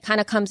episode, and it kind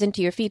of comes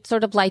into your feed,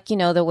 sort of like, you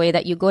know, the way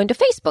that you go into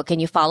Facebook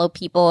and you follow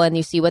people and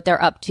you see what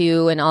they're up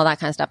to and all that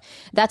kind of stuff.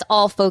 That's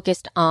all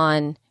focused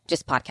on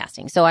just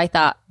podcasting. So I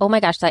thought, oh my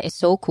gosh, that is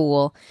so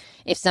cool.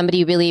 If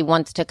somebody really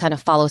wants to kind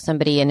of follow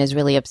somebody and is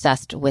really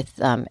obsessed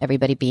with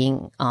everybody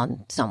being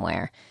on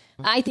somewhere,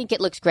 I think it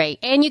looks great.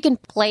 And you can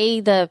play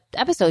the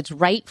episodes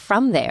right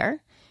from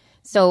there.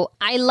 So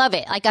I love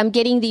it. Like I'm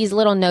getting these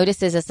little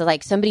notices as to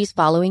like somebody's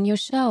following your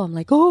show. I'm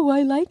like, oh,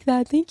 I like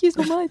that. Thank you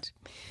so much.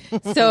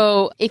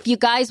 So if you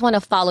guys want to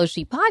follow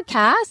She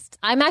Podcast,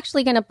 I'm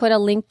actually going to put a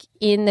link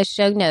in the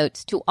show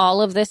notes to all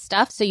of this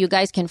stuff so you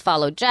guys can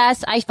follow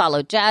Jess. I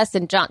follow Jess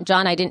and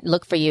John, I didn't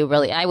look for you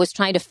really. I was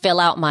trying to fill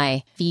out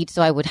my feed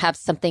so I would have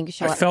something to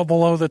show up. I fell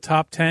below the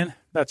top 10.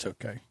 That's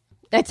okay.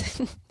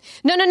 That's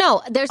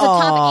no. There's a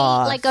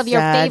top 8 like of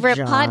your favorite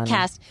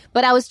podcast.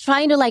 But I was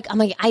trying to like, I'm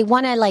like, I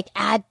want to like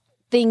add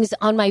things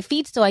on my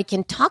feed so I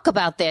can talk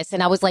about this.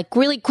 And I was like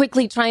really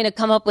quickly trying to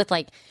come up with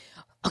like,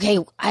 okay,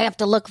 I have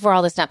to look for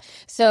all this stuff.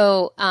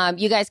 So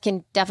you guys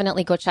can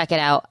definitely go check it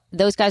out.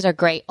 Those guys are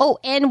great. Oh,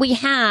 and we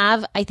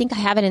have, I think I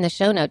have it in the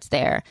show notes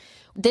there.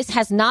 This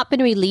has not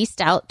been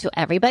released out to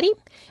everybody,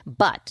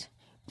 but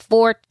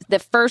for the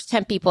first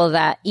 10 people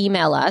that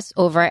email us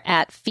over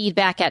at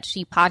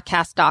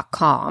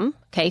feedback@shepodcast.com,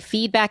 okay,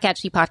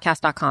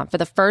 feedback@shepodcast.com, for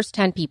the first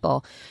 10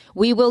 people,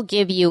 we will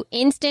give you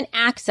instant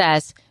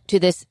access to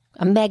this,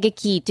 a mega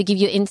key to give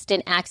you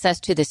instant access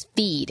to this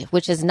feed,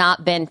 which has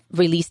not been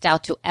released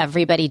out to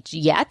everybody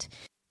yet.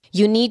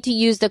 You need to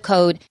use the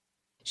code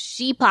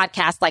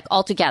SHEPODCAST, like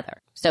all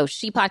together. So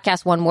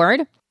SHEPODCAST, one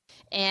word,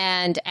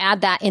 and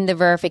add that in the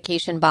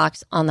verification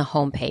box on the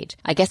homepage.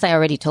 I guess I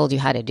already told you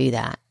how to do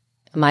that.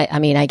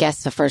 I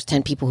guess the first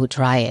 10 people who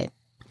try it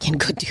can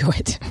go do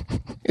it.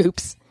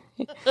 Oops.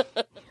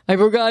 I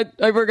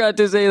forgot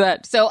to say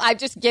that. So I'm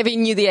just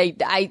giving you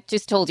I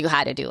just told you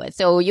how to do it.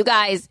 So you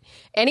guys,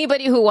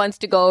 anybody who wants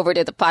to go over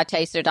to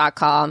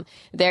thepodchaser.com,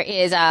 there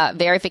is a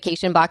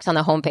verification box on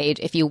the homepage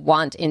if you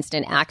want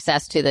instant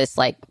access to this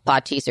like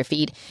Podchaser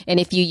feed. And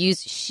if you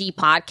use She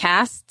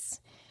Podcasts,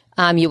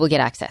 you will get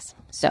access.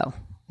 So,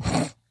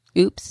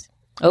 oops.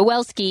 Oh,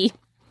 well, ski.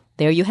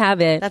 There you have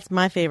it. That's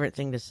my favorite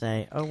thing to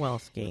say. Oh, well,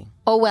 ski.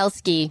 Oh, well,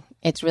 ski.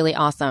 It's really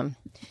awesome.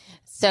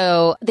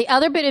 So the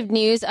other bit of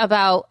news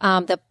about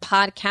the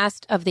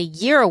Podcast of the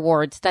Year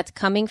awards that's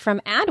coming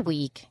from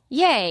Adweek.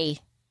 Yay.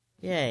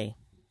 Yay.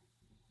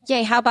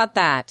 Yay. How about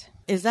that?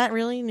 Is that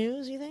really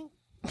news, you think?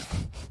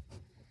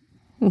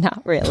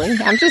 Not really.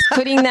 I'm just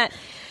putting that.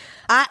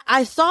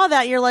 I saw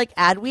that you're like,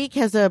 Adweek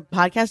has a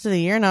Podcast of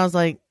the Year, and I was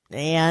like,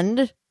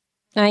 and?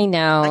 I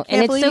know.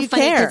 And it's so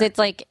funny because it's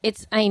like,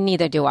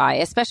 neither do I,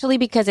 especially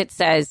because it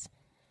says,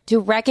 to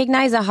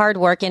recognize the hard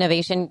work,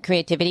 innovation,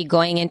 creativity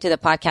going into the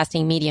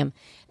podcasting medium,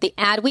 the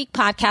Adweek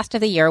Podcast of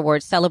the Year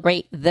Awards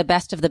celebrate the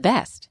best of the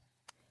best,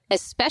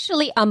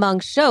 especially among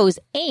shows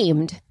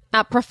aimed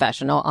at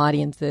professional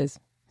audiences.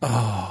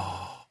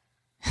 Oh.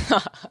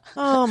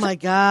 Oh my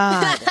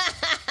God.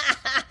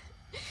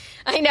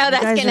 I know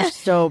that's going to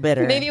so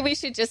bitter. Maybe we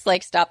should just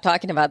like stop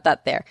talking about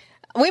that there.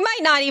 We might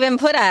not even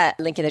put a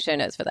link in the show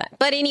notes for that.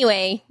 But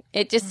anyway,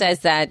 it just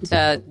says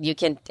that you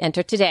can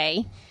enter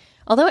today.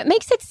 Although it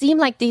makes it seem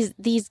like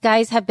these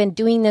guys have been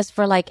doing this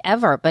for like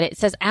ever. But it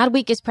says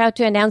Adweek is proud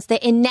to announce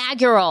the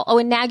inaugural. Oh,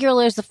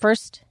 inaugural is the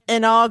first.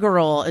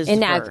 Inaugural is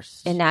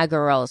first.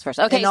 Inaugural is first.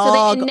 Okay, so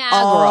the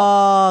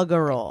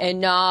inaugural.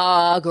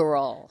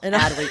 Inaugural.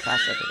 Adweek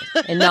Classic.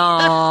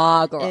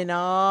 Inaugural.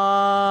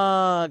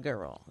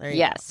 Inaugural. There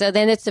you go. So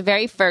then it's the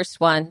very first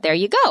one. There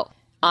you go.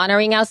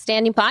 Honoring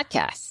outstanding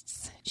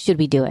podcasts. Should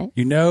we do it?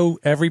 You know,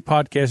 every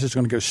podcast is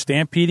going to go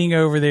stampeding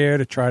over there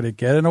to try to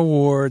get an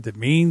award that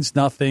means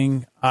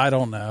nothing. I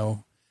don't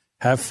know.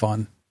 Have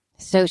fun.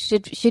 So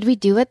should we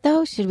do it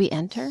though? Should we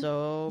enter?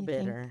 So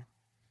bitter.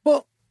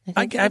 Well,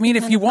 I mean,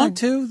 if you want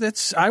to,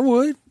 I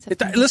would.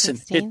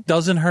 Listen, it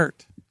doesn't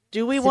hurt.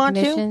 Do we want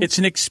to? It's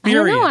an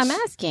experience. I don't know. I'm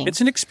asking.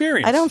 It's an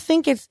experience. I don't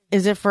think is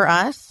it for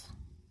us?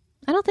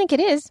 I don't think it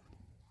is.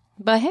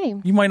 But hey,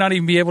 you might not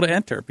even be able to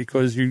enter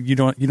because you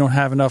don't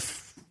have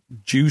enough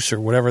juice or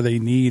whatever they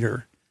need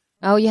you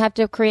have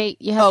to create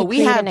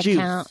an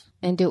account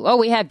and do. Oh,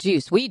 we have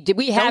juice. We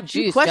have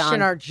juice. You question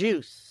John. Our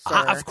juice.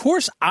 Of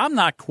course, I'm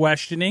not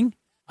questioning.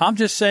 I'm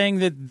just saying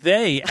that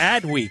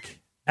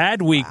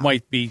Adweek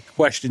might be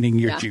questioning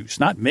your juice,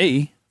 not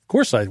me. Of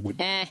course, I would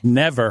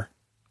never.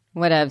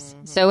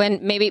 Whatevs. So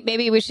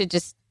maybe we should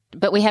just,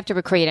 but we have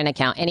to create an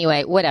account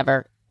anyway.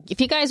 Whatever.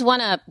 if you guys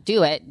want to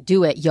do it,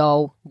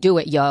 yo. Do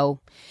it, yo.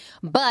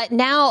 But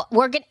now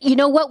we're going to, you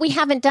know what we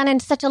haven't done in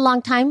such a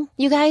long time,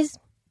 you guys?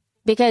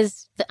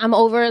 Because I'm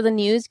over the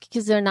news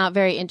because they're not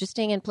very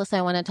interesting. And plus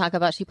I want to talk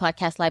about She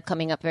Podcast Live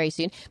coming up very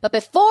soon. But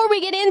before we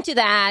get into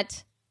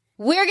that,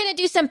 we're going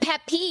to do some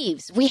pet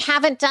peeves. We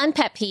haven't done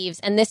pet peeves,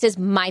 and this is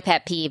my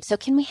pet peeve. So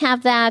can we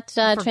have that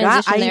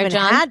transition there,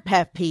 John? I had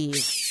pet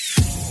peeves.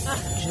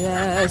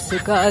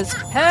 Jessica's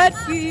pet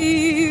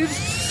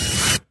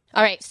peeves.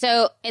 All right,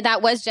 so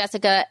that was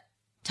Jessica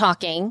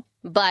talking,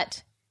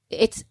 but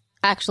it's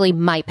actually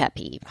my pet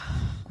peeve.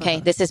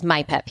 Okay, this is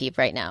my pet peeve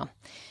right now.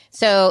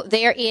 So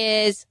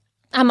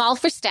I'm all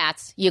for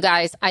stats, you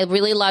guys. I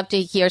really love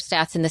to hear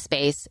stats in the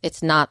space.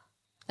 It's not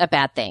a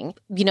bad thing.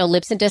 You know,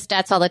 Libsyn does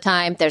stats all the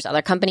time. There's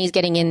other companies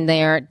getting in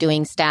there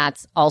doing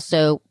stats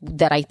also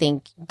that I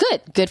think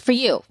good for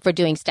you for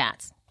doing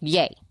stats.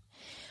 Yay.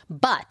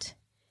 But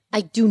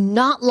I do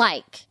not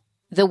like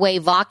the way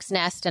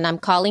Voxnest, and I'm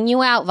calling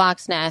you out,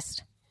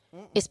 Voxnest,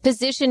 is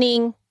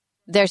positioning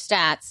their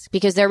stats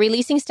because they're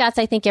releasing stats,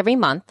 I think, every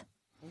month.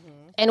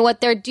 And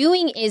what they're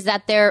doing is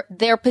that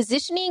they're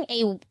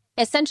positioning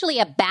essentially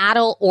a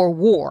battle or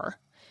war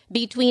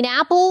between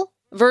Apple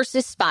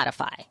versus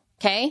Spotify.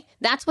 Okay?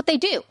 That's what they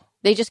do.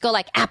 They just go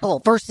like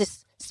Apple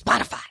versus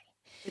Spotify.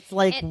 It's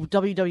like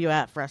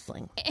WWF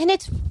wrestling. And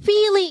it's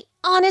really,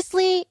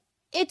 honestly,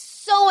 it's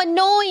so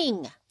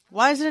annoying.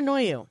 Why does it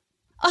annoy you?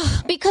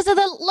 Because of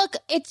the look,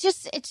 it's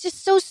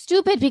just so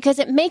stupid because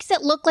it makes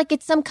it look like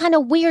it's some kind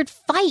of weird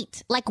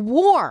fight, like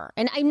war.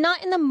 And I'm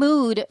not in the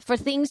mood for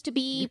things to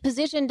be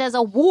positioned as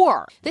a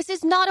war. This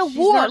is not a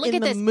war. Not look in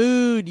at the this.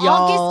 Mood,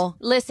 y'all.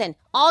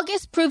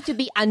 August proved to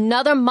be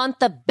another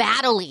month of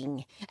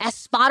battling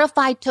as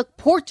Spotify took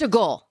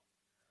Portugal,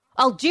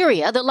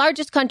 Algeria, the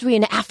largest country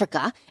in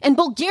Africa, and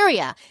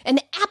Bulgaria,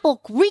 and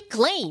Apple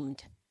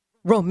reclaimed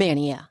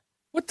Romania.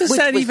 What does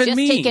that even mean? Which was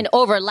just taken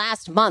over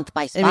last month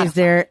by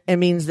Spotify. It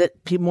means that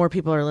more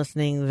people are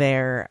listening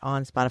there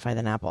on Spotify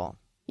than Apple.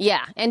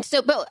 Yeah. And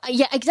so,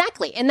 yeah,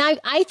 exactly. And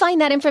I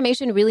find that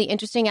information really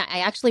interesting.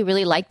 I actually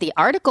really like the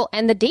article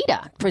and the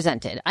data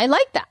presented. I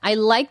like that. I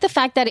like the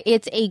fact that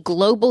it's a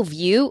global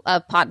view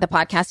of the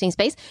podcasting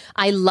space.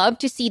 I love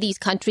to see these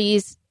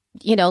countries,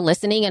 you know,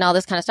 listening and all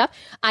this kind of stuff.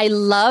 I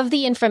love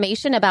the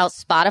information about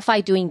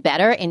Spotify doing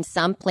better in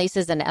some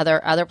places than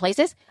other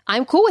places.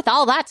 I'm cool with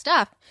all that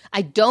stuff.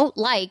 I don't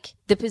like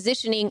the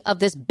positioning of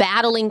this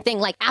battling thing,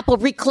 like Apple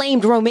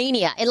reclaimed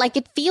Romania. And like,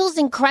 it feels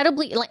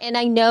incredibly, and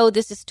I know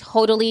this is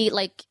totally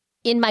like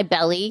in my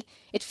belly.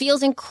 It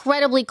feels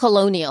incredibly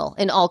colonial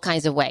in all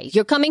kinds of ways.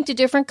 You're coming to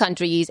different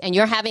countries and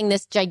you're having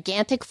this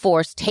gigantic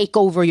force take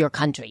over your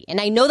country.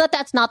 And I know that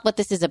that's not what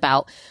this is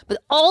about,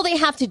 but all they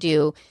have to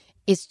do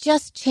is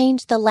just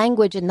change the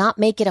language and not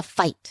make it a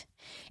fight.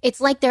 It's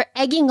like they're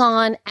egging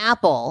on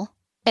Apple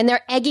and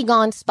they're egging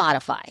on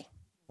Spotify.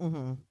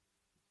 Mm-hmm.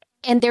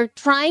 And they're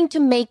trying to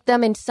make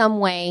them in some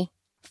way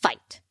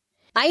fight.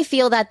 I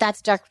feel that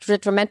that's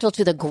detrimental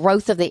to the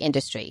growth of the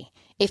industry.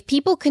 If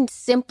people can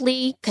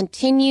simply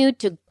continue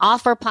to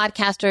offer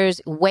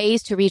podcasters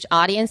ways to reach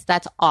audience,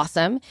 that's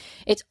awesome.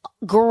 It's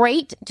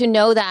great to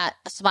know that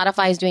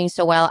Spotify is doing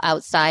so well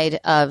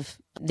outside of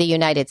the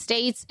United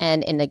States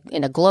and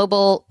in a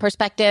global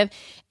perspective,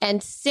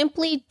 and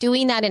simply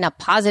doing that in a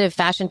positive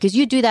fashion, because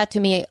you do that to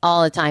me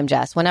all the time,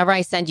 Jess. Whenever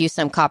I send you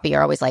some copy,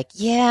 you're always like,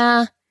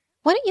 yeah,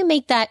 why don't you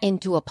make that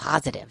into a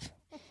positive?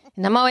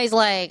 And I'm always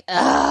like,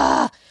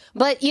 ugh.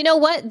 But you know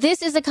what?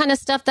 This is the kind of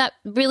stuff that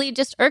really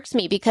just irks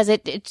me because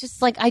it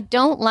just like, I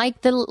don't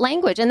like the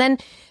language. And then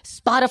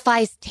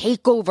Spotify's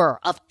takeover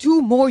of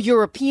 2 more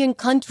European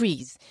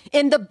countries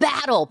in the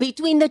battle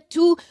between the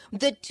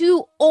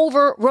two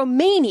over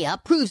Romania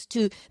proves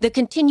to the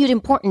continued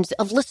importance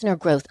of listener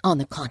growth on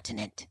the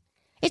continent.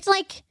 It's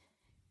like,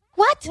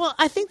 what? Well,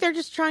 I think they're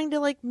just trying to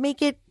like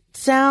make it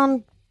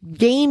sound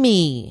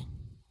gamey.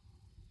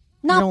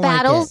 Not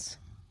battles.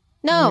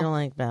 No. You don't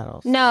like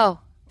battles. No.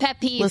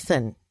 Pet peeve.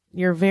 Listen,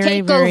 you're very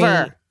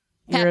a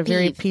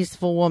very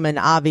peaceful woman,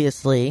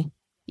 obviously.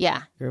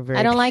 Yeah.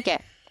 I don't like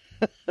it.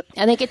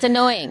 I think it's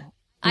annoying.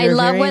 I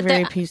love what they're...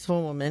 very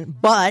peaceful woman,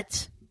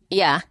 but...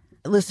 Yeah.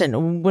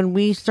 Listen, when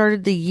we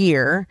started the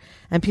year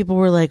and people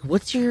were like,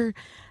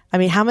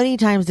 how many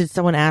times did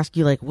someone ask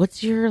you, like,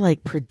 what's your,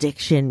 like,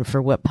 prediction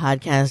for what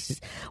podcast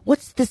is?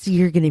 What's this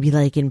year going to be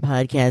like in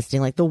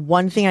podcasting? Like, the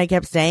one thing I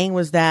kept saying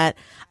was that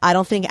I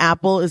don't think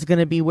Apple is going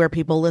to be where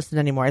people listen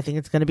anymore. I think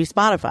it's going to be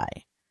Spotify.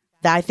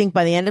 I think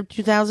by the end of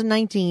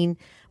 2019,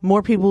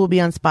 more people will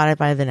be on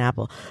Spotify than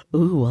Apple.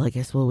 Ooh, well, I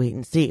guess we'll wait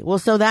and see. Well,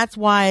 so that's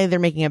why they're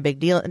making a big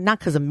deal. Not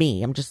because of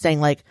me. I'm just saying,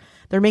 like,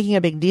 they're making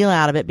a big deal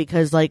out of it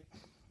because, like,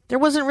 there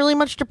wasn't really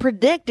much to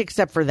predict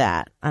except for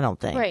that, I don't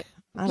think. Right.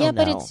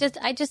 But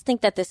I just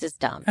think that this is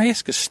dumb. I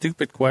ask a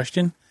stupid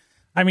question.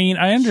 I mean,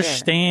 I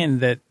understand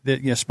that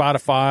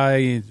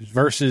Spotify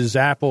versus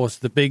Apple is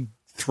the big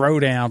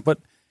throwdown, but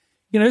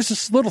there's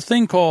this little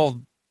thing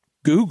called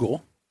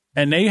Google,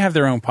 and they have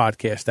their own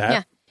podcast app.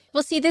 Yeah.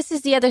 Well, see, this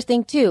is the other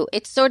thing too.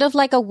 It's sort of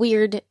like a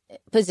weird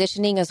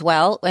positioning as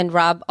well, and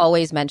Rob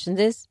always mentions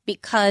this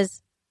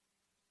because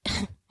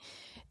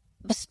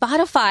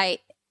Spotify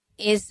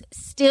is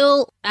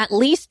still, at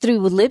least through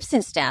Libsyn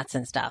stats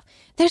and stuff,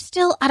 they're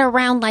still at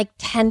around like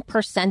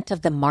 10%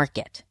 of the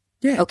market.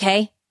 Yeah.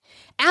 Okay.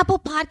 Apple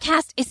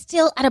Podcast is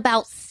still at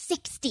about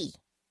 60.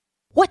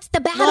 What's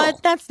the battle?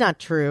 What? That's not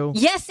true.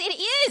 Yes,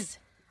 it is.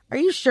 Are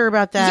you sure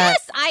about that?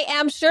 Yes, I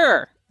am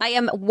sure. I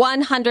am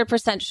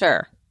 100%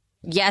 sure.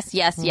 Yes.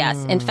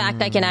 In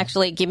fact, I can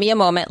actually, give me a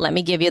moment. Let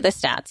me give you the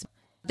stats.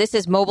 This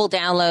is mobile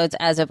downloads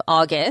as of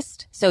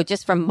August. So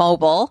just from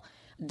mobile,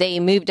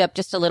 they moved up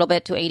just a little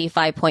bit to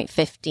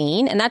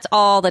 85.15, and that's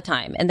all the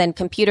time. And then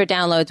computer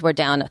downloads were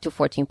down to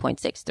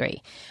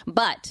 14.63.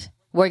 But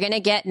we're going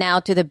to get now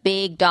to the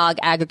big dog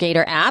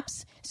aggregator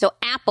apps. So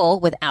Apple,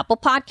 with Apple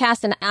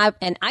Podcasts and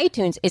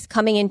iTunes, is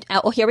coming in,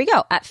 here we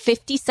go, at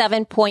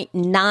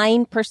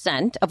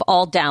 57.9% of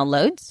all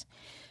downloads.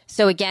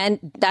 So again,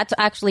 that's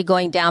actually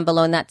going down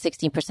below that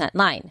 16%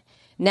 line.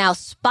 Now,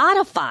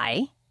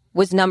 Spotify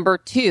was number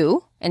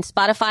 2, and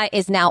Spotify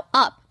is now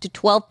up to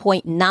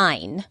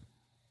 12.9.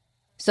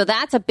 So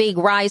that's a big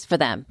rise for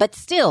them. But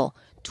still,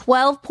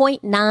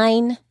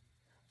 12.9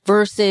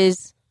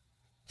 versus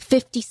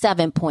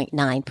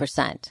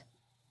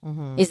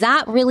 57.9%. Is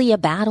that really a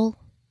battle?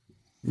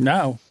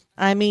 No.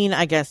 I mean,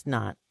 I guess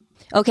not.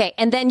 Okay.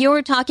 And then you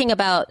were talking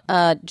about,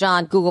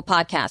 John, Google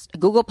Podcast.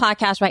 Google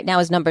Podcast right now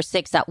is number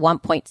 6 at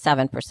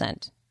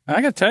 1.7%.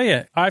 I got to tell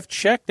you, I've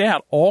checked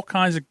out all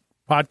kinds of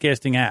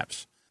podcasting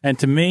apps. And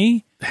to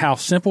me, how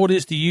simple it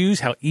is to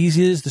use, how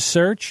easy it is to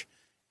search,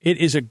 it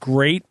is a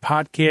great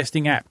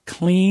podcasting app.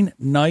 Clean,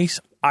 nice.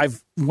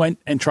 I've went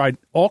and tried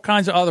all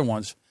kinds of other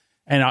ones,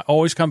 and I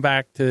always come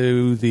back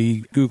to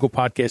the Google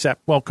Podcast app.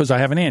 Well, because I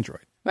have an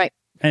Android. Right.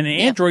 And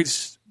the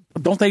Androids,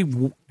 don't they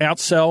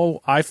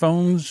outsell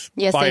iPhones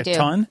by a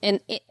ton?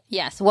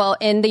 Yes. Well,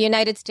 in the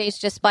United States,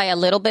 just by a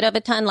little bit of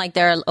a ton, like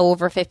they're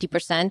over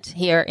 50%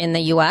 here in the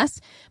U.S.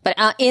 But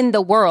in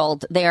the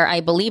world, they're, I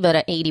believe,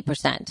 at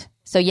 80%.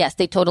 So yes,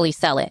 they totally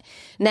sell it.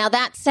 Now,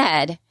 that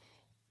said,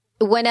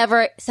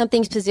 whenever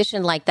something's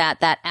positioned like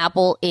that, that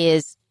Apple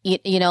is,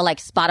 you know, like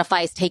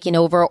Spotify is taking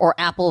over, or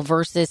Apple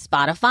versus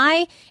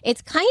Spotify,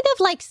 it's kind of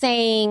like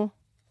saying,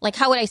 like,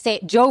 how would I say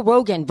it? Joe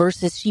Rogan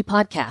versus She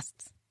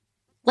Podcasts.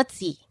 Let's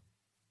see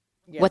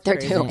what they're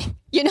doing.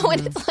 You know,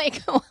 and it's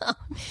like, well,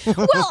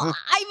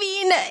 I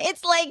mean,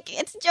 it's like,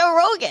 it's Joe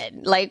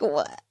Rogan. Like,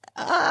 what?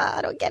 I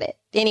don't get it.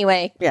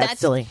 Anyway. Yeah, that's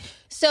silly.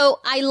 So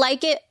I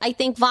like it. I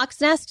think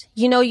Voxnest,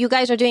 you know, you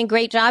guys are doing a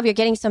great job. You're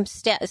getting some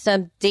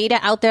data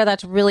out there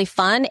that's really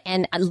fun.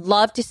 And I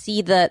love to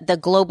see the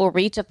global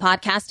reach of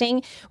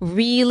podcasting.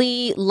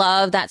 Really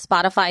love that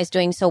Spotify is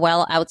doing so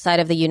well outside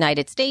of the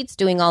United States,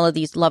 doing all of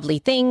these lovely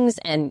things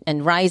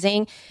and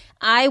rising.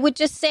 I would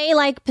just say,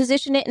 like,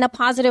 position it in a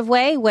positive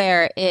way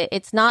where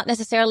it's not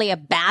necessarily a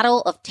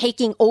battle of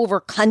taking over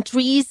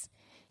countries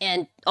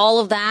and all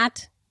of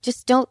that.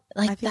 Just don't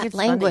like that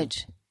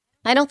language. Funny.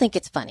 I don't think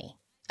it's funny.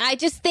 I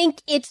just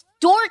think it's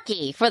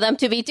dorky for them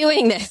to be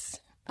doing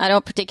this. I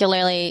don't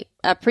particularly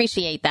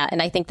appreciate that.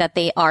 And I think that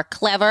they are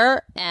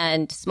clever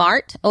and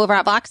smart over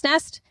at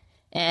Voxnest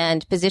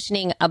and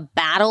positioning a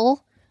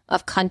battle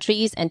of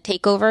countries and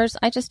takeovers.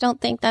 I just don't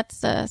think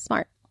that's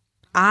smart.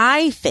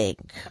 I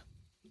think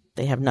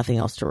they have nothing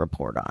else to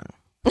report on.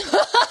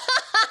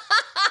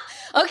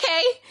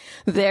 Okay.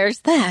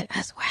 There's that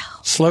as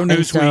well. Slow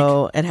news week.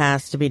 So it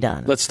has to be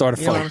done. Let's start a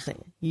fight.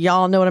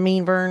 Y'all know what I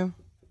mean, Vern?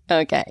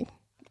 Okay.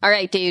 All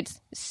right,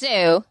 dudes.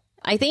 So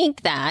I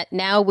think that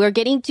now we're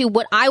getting to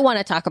what I want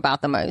to talk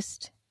about the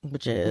most.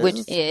 Which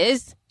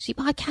is She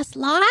Podcast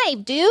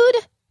Live, dude.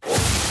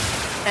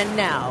 And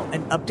now,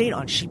 an update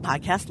on She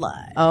Podcast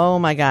Live. Oh,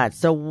 my God.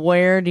 So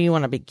where do you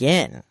want to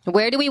begin?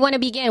 Where do we want to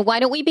begin? Why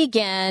don't we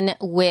begin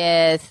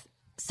with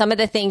some of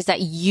the things that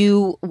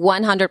you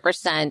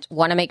 100%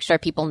 want to make sure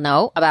people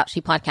know about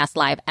She Podcast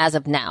Live as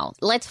of now.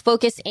 Let's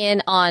focus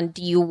in on,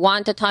 do you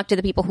want to talk to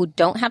the people who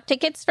don't have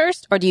tickets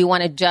first, or do you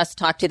want to just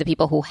talk to the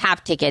people who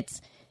have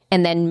tickets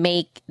and then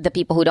make the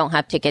people who don't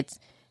have tickets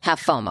have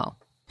FOMO?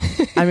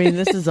 I mean,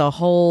 this is a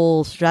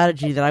whole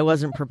strategy that I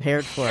wasn't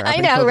prepared for. I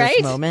know, right?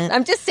 This moment.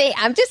 I'm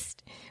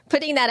just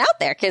putting that out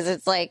there because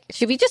it's like,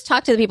 should we just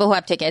talk to the people who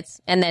have tickets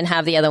and then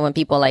have the other one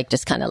people like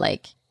just kind of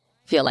like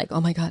feel like,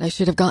 oh my God, I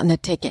should have gotten a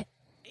ticket.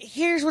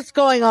 Here's what's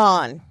going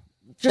on,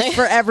 just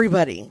for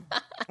everybody.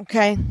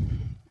 Okay.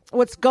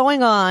 What's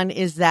going on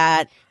is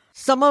that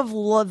some of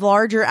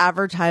larger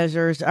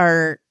advertisers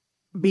are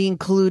being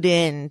clued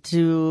in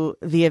to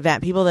the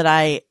event, people that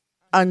I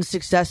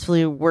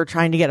unsuccessfully were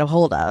trying to get a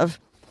hold of.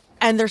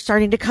 And they're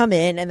starting to come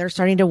in and they're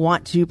starting to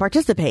want to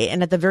participate.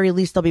 And at the very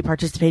least, they'll be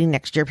participating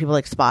next year. People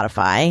like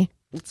Spotify.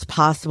 It's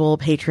possible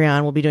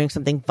Patreon will be doing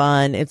something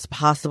fun. It's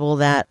possible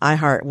that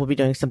iHeart will be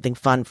doing something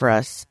fun for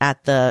us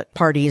at the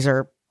parties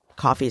or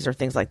coffees or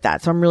things like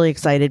that. So I'm really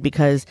excited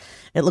because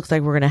it looks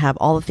like we're going to have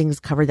all the things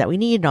covered that we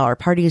need, and all our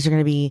parties are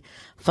going to be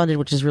funded,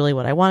 which is really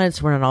what I wanted.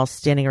 So we're not all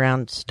standing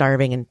around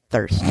starving and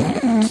thirsty.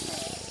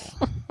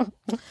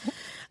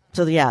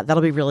 So yeah,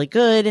 that'll be really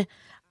good.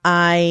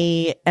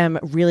 I am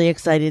really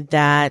excited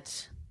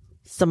that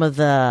some of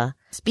the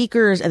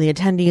speakers and the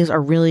attendees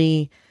are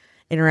really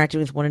interacting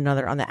with one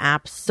another on the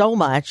app so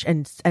much.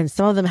 And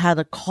some of them had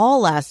a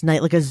call last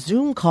night, like a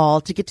Zoom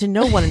call to get to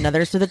know one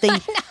another so that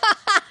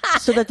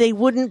they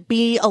wouldn't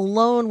be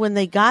alone when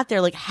they got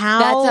there. Like,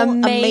 how That's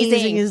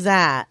amazing is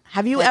that?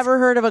 Have you ever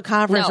heard of a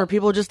conference where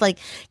people are just like,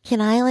 can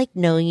I like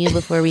know you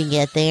before we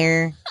get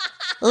there?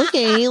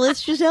 Okay,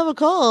 let's just have a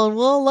call and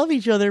we'll all love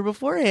each other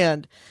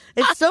beforehand.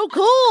 It's so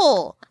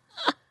cool.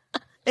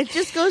 It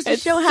just goes to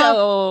show how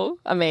so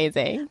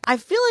amazing. I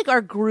feel like our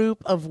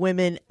group of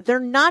women, they're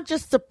not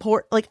just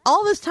support, like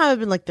all this time I've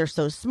been like, they're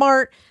so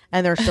smart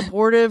and they're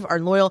supportive, are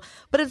loyal,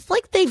 but it's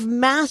like they've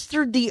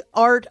mastered the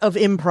art of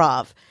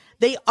improv.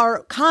 They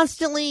are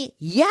constantly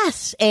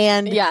yes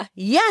and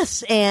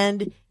yes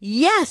and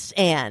yes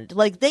and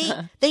like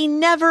they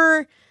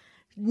never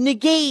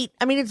negate.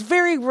 I mean, it's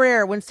very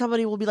rare when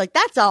somebody will be like,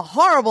 that's a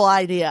horrible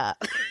idea.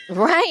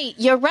 Right.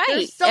 You're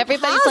right. So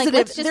everybody's positive. like,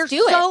 let's just they're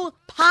do it. so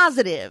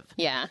positive.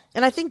 Yeah.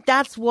 And I think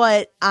that's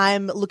what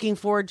I'm looking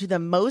forward to the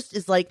most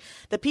is like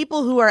the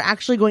people who are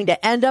actually going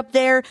to end up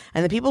there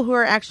and the people who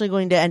are actually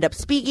going to end up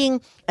speaking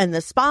and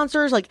the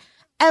sponsors, like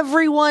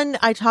everyone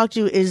I talk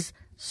to is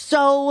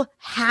so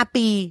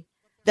happy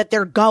that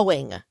they're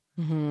going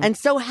and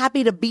so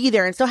happy to be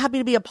there and so happy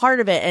to be a part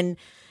of it and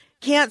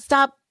can't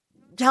stop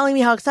telling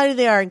me how excited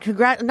they are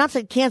and not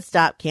saying can't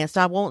stop,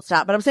 won't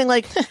stop, but I'm saying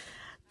like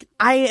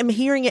I am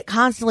hearing it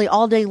constantly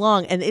all day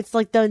long and it's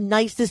like the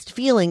nicest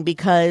feeling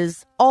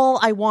because all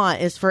I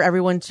want is for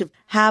everyone to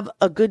have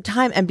a good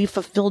time and be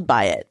fulfilled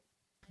by it.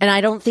 And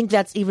I don't think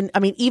that's even, I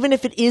mean, even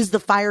if it is the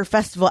Fire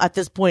Festival at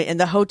this point and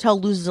the hotel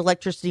loses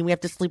electricity and we have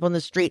to sleep on the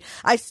street,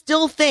 I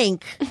still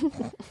think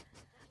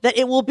that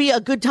it will be a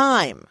good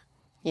time.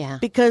 Yeah.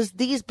 Because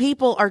these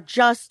people are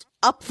just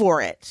up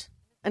for it.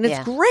 And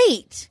it's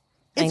great.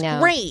 It's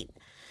great.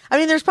 I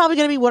mean, there's probably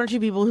going to be one or two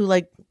people who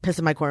like piss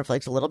in my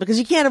cornflakes a little because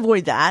you can't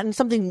avoid that. And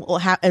something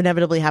will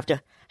inevitably have to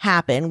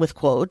happen with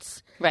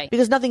quotes. Right.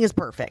 Because nothing is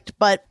perfect.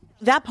 But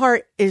that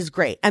part is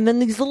great. And then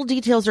these little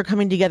details are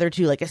coming together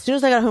too. Like as soon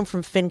as I got home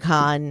from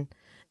FinCon,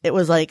 it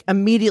was like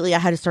immediately I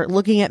had to start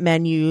looking at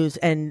menus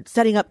and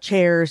setting up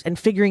chairs and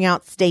figuring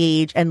out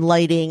stage and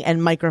lighting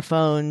and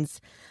microphones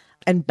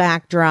and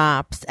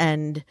backdrops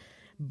and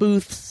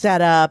booth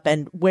setup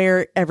and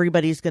where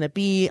everybody's going to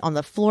be on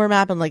the floor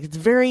map. And like, it's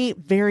very,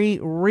 very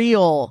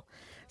real.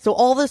 So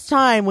all this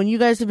time when you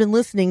guys have been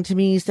listening to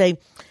me say,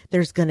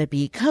 there's going to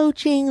be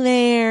coaching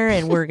there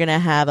and we're going to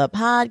have a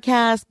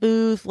podcast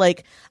booth.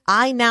 Like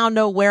I now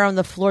know where on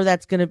the floor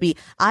that's going to be.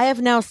 I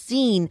have now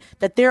seen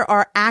that there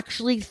are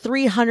actually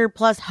 300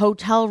 plus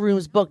hotel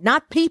rooms booked,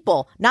 not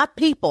people,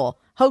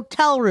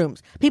 hotel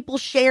rooms, people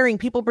sharing,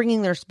 people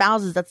bringing their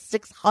spouses. That's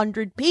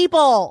 600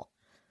 people.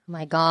 Oh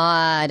my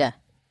God.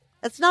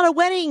 That's not a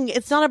wedding.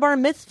 It's not a bar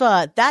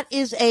mitzvah. That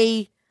is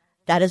a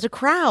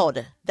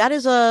crowd. That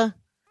is a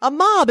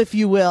mob, if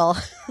you will.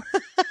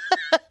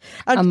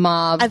 A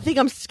mob. I think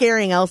I'm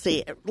scaring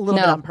Elsie a little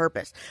bit on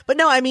purpose. But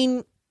no, I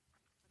mean,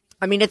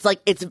 it's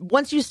like, it's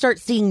once you start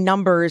seeing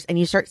numbers and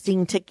you start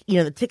seeing,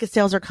 the ticket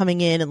sales are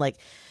coming in and like,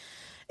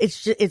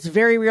 it's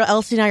very real.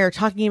 Elsie and I are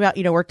talking about,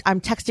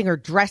 I'm texting her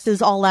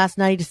dresses all last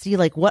night to see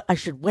like what I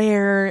should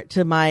wear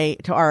to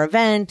our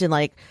event. And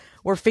like,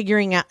 we're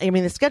figuring out, I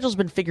mean, the schedule's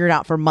been figured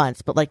out for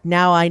months, but like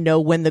now I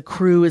know when the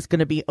crew is going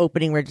to be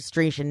opening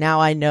registration. Now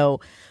I know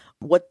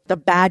what the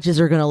badges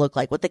are going to look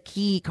like, what the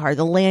key card,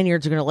 the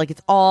lanyards are going to look like.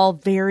 It's all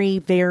very,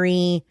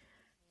 very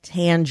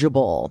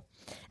tangible.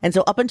 And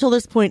so up until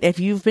this point,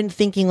 if you've been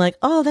thinking like,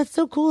 oh, that's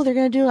so cool, they're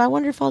going to do it, I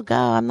wonder if I'll go.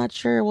 I'm not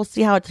sure. We'll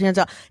see how it pans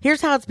out.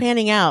 Here's how it's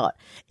panning out.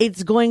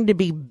 It's going to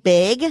be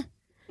big,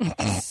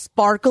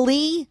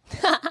 sparkly,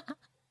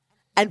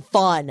 and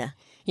fun.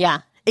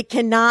 Yeah. It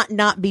cannot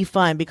not be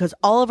fun because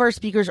all of our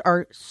speakers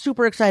are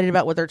super excited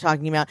about what they're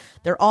talking about.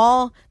 They're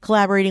all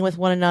collaborating with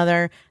one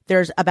another.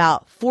 There's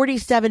about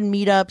 47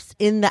 meetups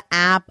in the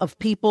app of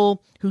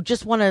people who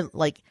just want to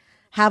like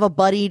have a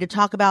buddy to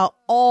talk about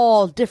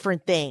all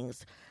different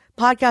things.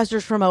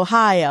 Podcasters from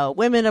Ohio,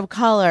 women of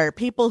color,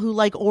 people who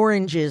like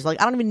oranges. Like,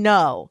 I don't even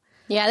know.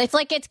 Yeah, it's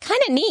kind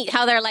of neat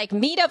how they're like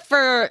meetup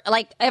for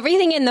like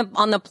everything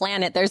on the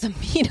planet. There's a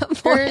meetup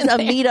for There's a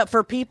meetup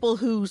for people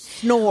who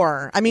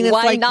snore. I mean, it's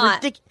why like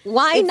not?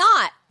 Why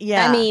not?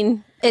 Yeah. I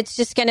mean, it's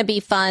just going to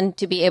be fun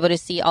to be able to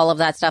see all of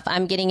that stuff.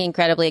 I'm getting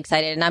incredibly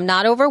excited and I'm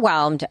not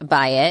overwhelmed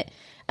by it.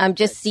 I'm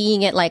just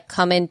seeing it like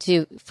come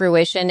into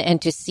fruition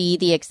and to see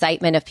the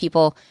excitement of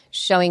people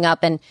showing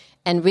up and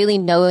really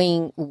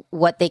knowing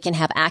what they can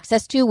have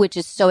access to, which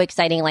is so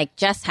exciting. Like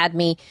Jess had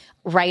me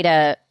write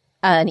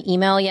an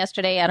email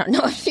yesterday. I don't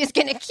know if she's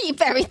going to keep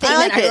everything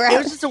that I wrote. It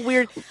was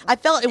just I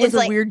felt it was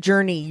a weird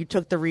journey you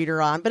took the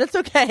reader on, but it's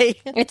okay.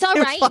 It's all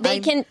right.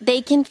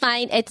 They can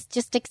find, it's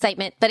just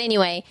excitement. But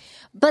anyway,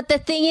 but the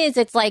thing is,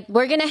 it's like,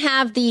 we're going to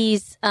have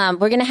these,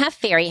 we're going to have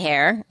fairy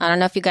hair. I don't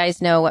know if you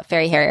guys know what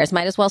fairy hair is.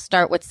 Might as well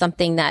start with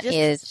something that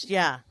is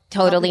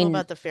totally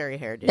about the fairy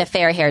hair dude. The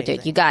fairy hair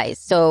dude, you guys.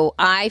 So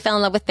I fell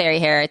in love with fairy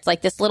hair. It's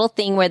like this little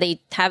thing where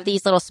they have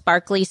these little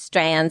sparkly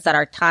strands that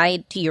are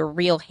tied to your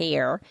real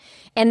hair.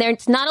 And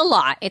it's not a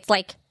lot. It's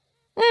like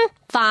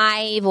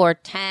 5 or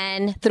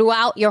 10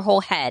 throughout your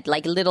whole head,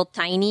 like little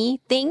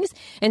tiny things.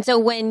 And so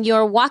when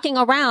you're walking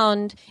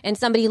around and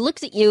somebody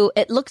looks at you,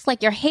 it looks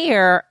like your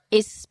hair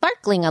is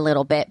sparkling a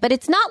little bit, but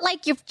it's not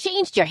like you've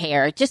changed your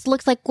hair. It just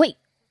looks like, wait,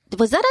 did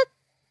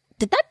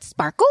that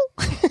sparkle?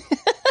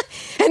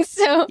 And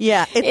so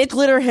yeah, it's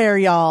glitter hair,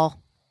 y'all.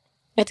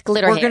 It's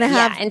glitter We're hair. going to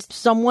have and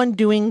someone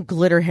doing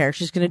glitter hair.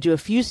 She's going to do a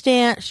few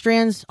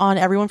strands on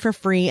everyone for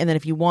free. And then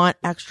if you want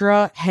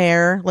extra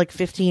hair, like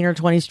 15 or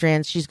 20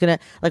 strands, she's going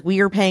to, like,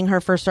 we are paying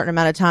her for a certain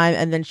amount of time,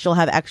 and then she'll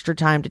have extra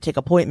time to take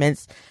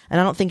appointments.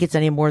 And I don't think it's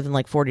any more than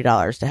like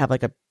 $40 to have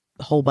like a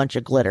whole bunch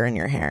of glitter in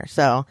your hair.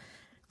 So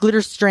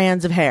glitter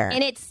strands of hair.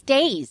 And it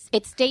stays.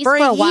 It stays for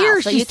for a while.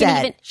 year, So she you can said.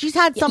 even, She's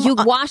had some you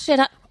wash it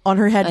up. on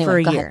her head for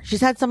Anyway, a go year. ahead.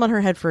 She's had some on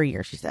her head for a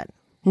year, she said.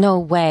 No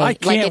way. I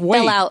can't like it wait.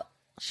 fell out.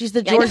 She's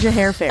the Georgia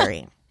Hair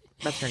Fairy.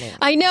 That's her name.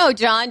 I know,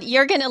 John.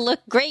 You're going to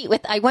look great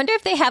with. I wonder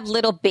if they have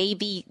little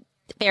baby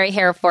fairy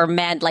hair for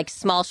men, like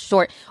small,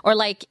 short, or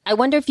like, I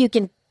wonder if you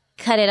can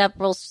cut it up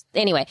real.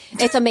 Anyway,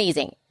 it's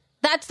amazing.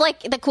 That's like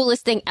the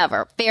coolest thing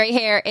ever. Fairy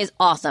hair is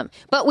awesome.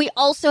 But we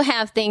also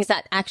have things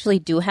that actually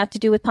do have to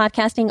do with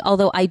podcasting.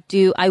 Although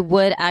I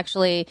would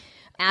actually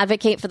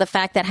advocate for the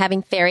fact that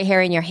having fairy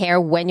hair in your hair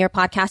when you're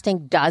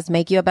podcasting does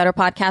make you a better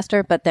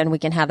podcaster. But then we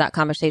can have that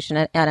conversation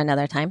at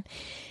another time.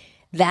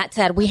 That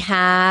said, we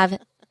have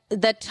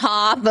the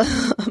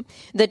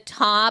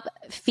top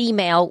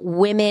female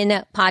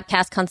women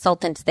podcast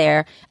consultants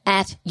there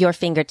at your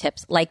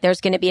fingertips. Like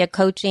there's going to be a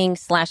coaching /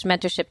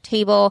 mentorship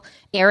table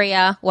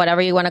area,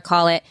 whatever you want to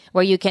call it,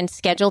 where you can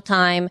schedule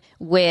time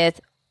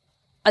with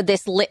a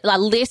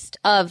list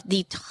of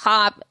the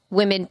top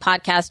women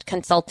podcast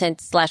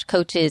consultants /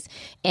 coaches,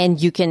 and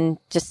you can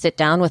just sit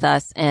down with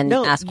us and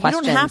ask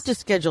questions. You don't have to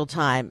schedule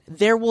time.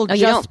 There will you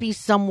just don't? be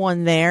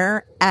someone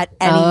there at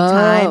any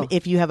time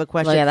if you have a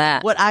question. Look at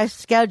that. What I've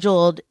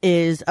scheduled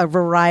is a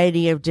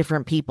variety of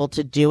different people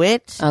to do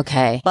it.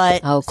 Okay.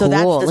 But cool. so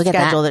that's the Look at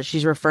schedule that. that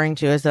she's referring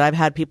to, is that I've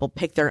had people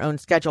pick their own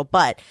schedule.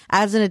 But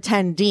as an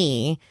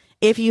attendee,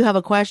 if you have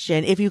a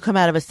question, if you come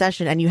out of a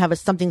session and you have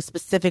something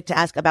specific to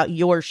ask about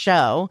your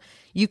show,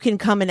 you can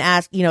come and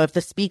ask, if the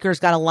speaker's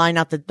got a line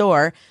out the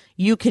door,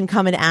 you can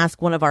come and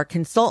ask one of our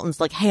consultants,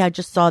 like, hey, I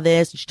just saw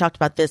this and she talked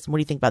about this. And what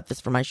do you think about this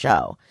for my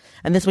show?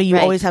 And this way you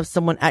Right. always have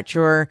someone at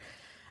your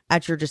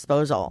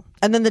disposal.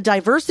 And then the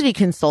diversity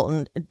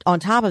consultant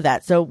on top of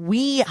that. So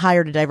we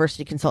hired a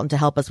diversity consultant to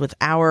help us with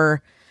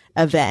our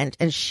event,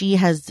 and she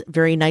has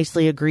very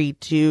nicely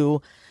agreed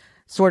to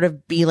sort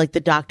of be like the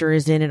doctor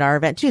is in at our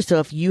event too. So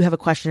if you have a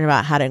question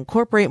about how to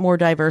incorporate more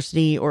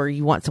diversity, or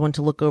you want someone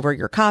to look over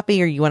your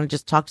copy, or you want to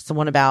just talk to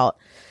someone about,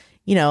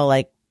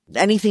 like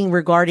anything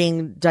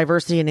regarding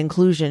diversity and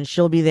inclusion,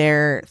 she'll be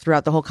there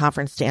throughout the whole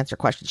conference to answer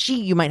questions.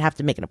 You might have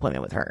to make an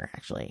appointment with her,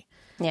 actually.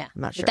 Yeah.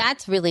 I'm not sure.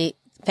 That's really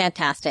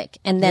fantastic.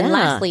 And then Yeah.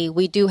 lastly,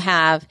 we do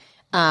have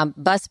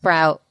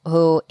Buzzsprout,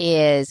 who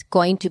is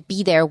going to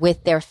be there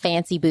with their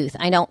fancy booth.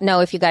 I don't know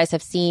if you guys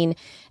have seen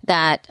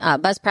that.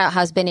 Buzzsprout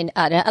has been in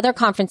other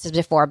conferences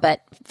before,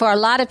 but for a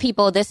lot of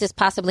people, this is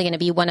possibly going to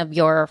be one of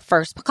your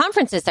first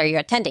conferences that you're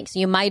attending. So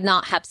you might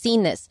not have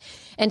seen this.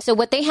 And so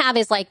what they have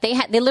is like, they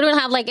literally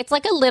have like, it's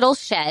like a little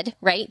shed,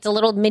 right? It's a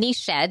little mini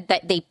shed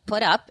that they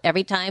put up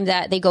every time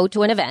that they go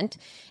to an event.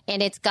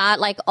 And it's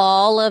got like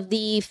all of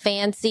the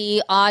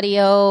fancy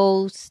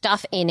audio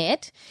stuff in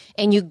it.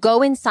 And you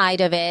go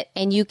inside of it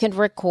and you can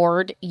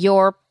record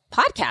your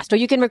podcast, or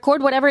you can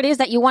record whatever it is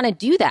that you want to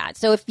do that.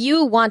 So if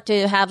you want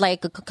to have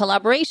like a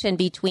collaboration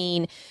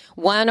between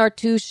 1 or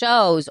 2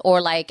 shows,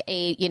 or like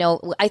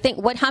I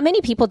think how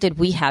many people did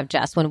we have,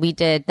 Jess, when we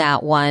did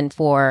that one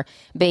for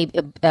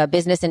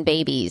business and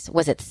babies?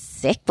 Was it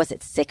 6? Was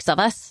it 6 of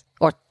us?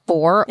 Or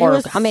 4,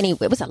 or how many?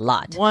 It was a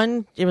lot.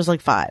 It was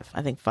like 5.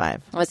 I think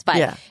 5. It was 5.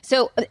 Yeah.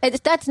 So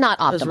that's not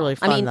optimal. was really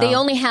fun, I mean, they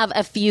though. only have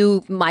a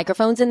few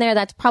microphones in there.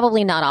 That's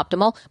probably not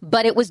optimal,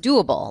 but it was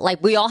doable.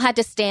 Like we all had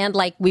to stand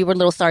like we were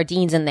little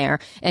sardines in there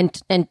and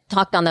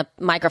talked on the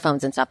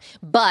microphones and stuff.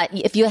 But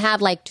if you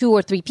have like 2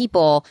 or 3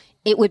 people,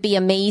 it would be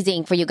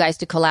amazing for you guys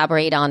to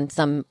collaborate on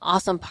some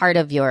awesome part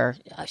of your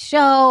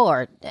show,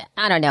 or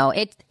I don't know.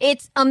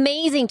 It's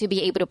amazing to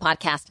be able to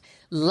podcast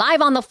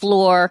live on the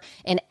floor.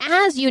 And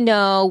as you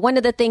know, one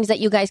of the things that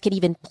you guys could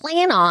even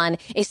plan on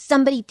is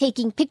somebody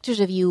taking pictures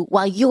of you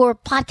while you're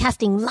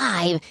podcasting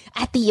live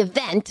at the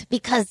event,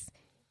 because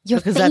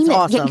famous. that's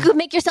awesome. You could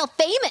make yourself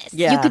famous.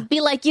 Yeah. You could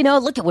be like,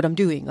 look at what I'm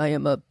doing. I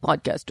am a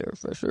podcaster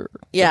for sure.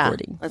 Yeah.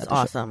 Recording That's at the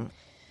show. awesome.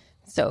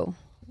 So,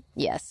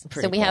 yes.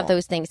 Pretty So we have cool.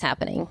 those things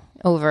happening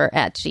over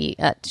at She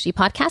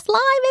Podcast Live.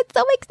 It's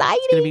so exciting.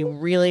 It's going to be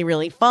really,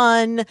 really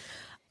fun.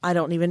 I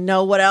don't even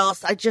know what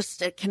else. I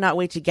cannot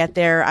wait to get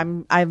there.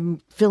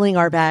 I'm filling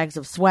our bags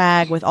of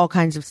swag with all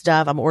kinds of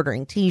stuff. I'm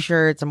ordering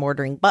t-shirts. I'm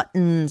ordering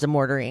buttons. I'm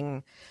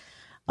ordering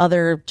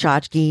other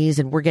tchotchkes,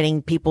 and we're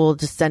getting people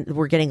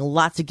we're getting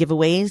lots of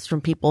giveaways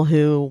from people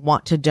who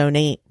want to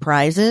donate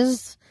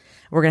prizes.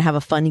 We're going to have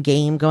a fun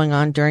game going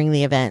on during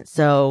the event.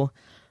 So,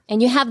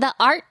 And you have the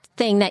art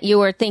thing that you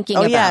were thinking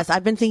about. yes,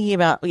 I've been thinking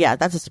about,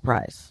 that's a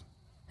surprise.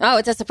 Oh,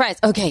 it's a surprise.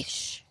 Okay,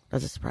 shh.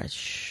 That's a surprise.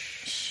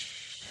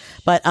 Shh.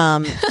 But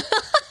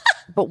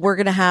but we're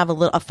gonna have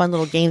a fun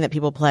little game that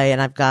people play,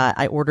 and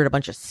I ordered a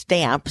bunch of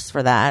stamps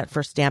for that,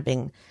 for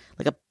stamping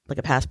like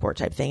a passport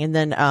type thing, and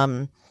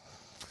then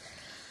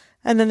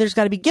there's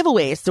got to be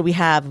giveaways. So we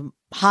have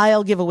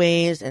Heil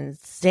giveaways and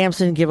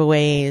Samson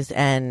giveaways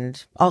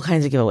and all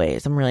kinds of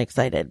giveaways. I'm really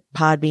excited.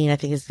 Podbean, I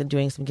think, is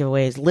doing some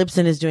giveaways.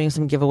 Libsyn is doing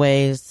some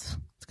giveaways.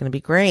 It's going to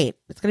be great.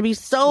 It's going to be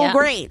so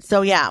great.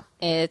 So yeah.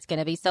 It's going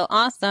to be so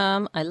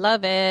awesome. I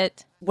love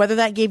it. Whether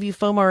that gave you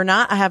FOMO or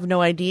not, I have no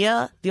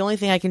idea. The only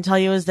thing I can tell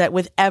you is that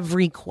with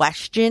every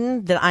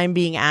question that I'm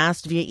being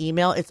asked via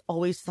email, it's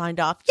always signed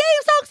off. Yay,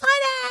 I'm so excited!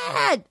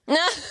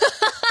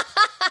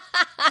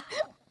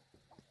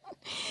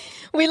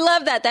 We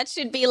love that. That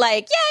should be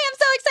like, yay, I'm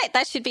so excited.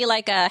 That should be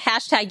like a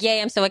hashtag,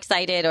 yay, I'm so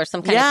excited, or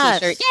some kind of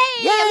t-shirt.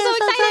 Yay, I'm so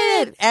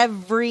excited.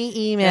 Every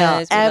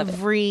email,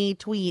 every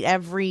tweet,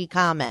 every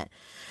comment.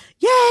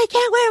 Yay,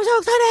 can't wait, I'm so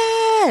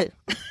excited.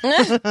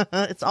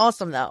 It's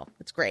awesome, though.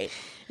 It's great.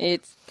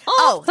 It's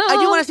awesome. Oh, I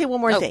do want to say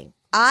one more thing.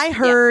 I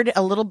heard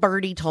a little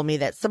birdie told me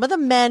that some of the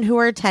men who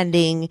are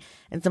attending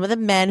and some of the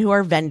men who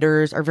are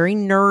vendors are very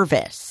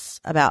nervous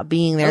about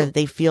being there, that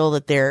they feel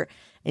that they're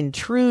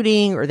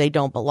intruding or they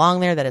don't belong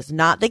there. That is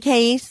not the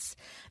case.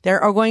 There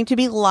are going to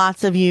be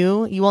lots of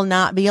you. You will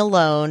not be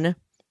alone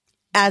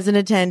as an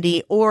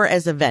attendee or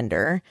as a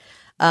vendor.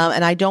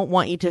 And I don't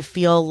want you to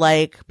feel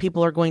like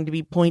people are going to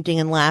be pointing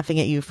and laughing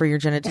at you for your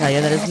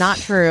genitalia. That is not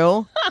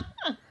true.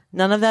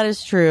 None of that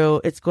is true.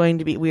 It's going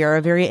to be, we are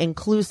a very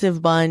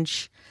inclusive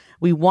bunch.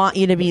 We want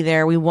you to be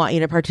there. We want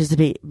you to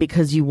participate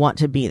because you want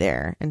to be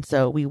there. And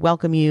so we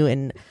welcome you.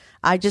 And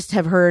I just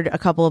have heard a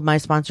couple of my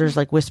sponsors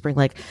like whispering,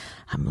 like,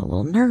 I'm a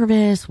little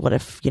nervous. What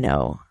if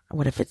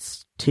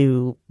it's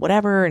too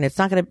whatever? And it's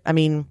not going to, I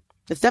mean,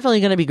 it's definitely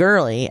going to be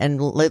girly and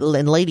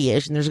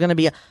ladyish. And there's going to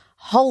be a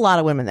whole lot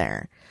of women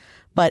there,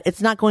 but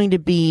it's not going to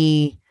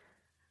be,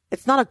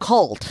 it's not a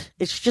cult.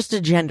 It's just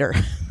a gender.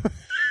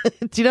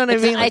 Do you know what I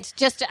mean? It's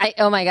just,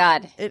 oh my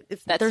God.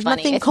 There's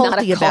nothing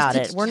culty about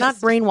it. We're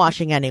not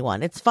brainwashing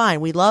anyone. It's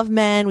fine. We love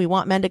men. We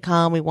want men to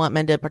come. We want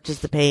men to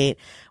participate.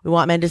 We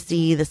want men to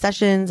see the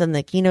sessions and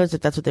the keynotes if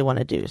that's what they want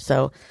to do.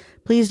 So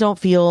please don't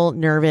feel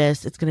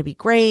nervous. It's going to be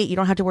great. You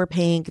don't have to wear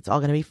pink. It's all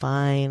going to be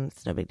fine.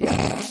 It's no big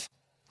deal.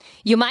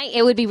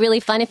 It would be really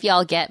fun if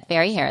y'all get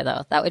fairy hair,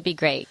 though. That would be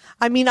great.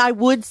 I mean, I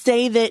would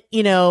say that,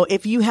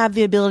 if you have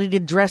the ability to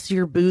dress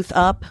your booth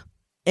up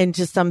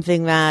into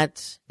something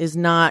that is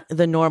not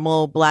the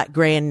normal black,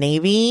 gray, and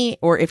navy,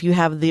 or if you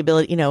have the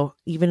ability,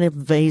 even a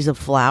vase of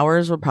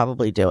flowers would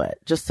probably do it,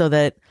 just so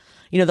that,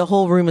 the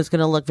whole room is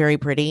going to look very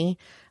pretty.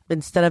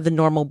 Instead of the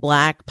normal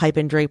black pipe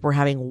and drape, we're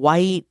having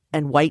white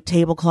and white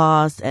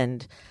tablecloths,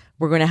 and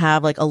we're going to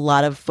have like a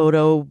lot of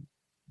photo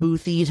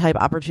boothy type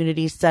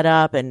opportunities set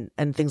up and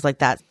things like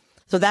that.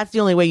 So that's the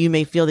only way you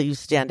may feel that you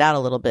stand out a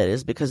little bit,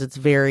 is because it's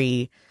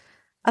very,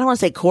 I don't want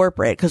to say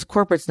corporate, because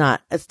corporate's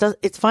not,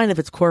 it's fine if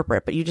it's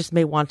corporate, but you just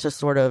may want to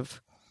sort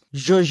of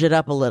zhuzh it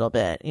up a little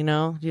bit, You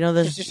know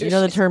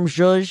the term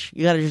zhuzh?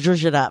 You got to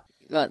zhuzh it up.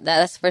 Well,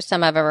 that's the first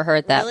time I've ever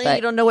heard that. Really? But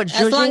you don't know what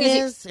zhuzhing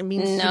is? It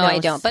means, no, I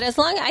don't. But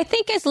I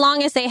think as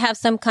long as they have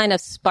some kind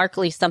of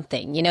sparkly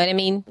something, you know what I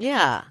mean?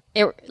 Yeah.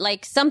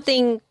 Like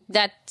something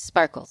that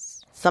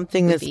sparkles.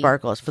 Something that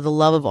sparkles, for the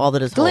love of all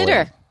that is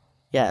glitter. Holy.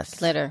 Yes.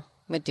 Glitter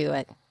would do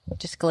it.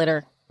 Just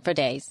glitter for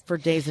days. For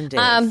days and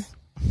days.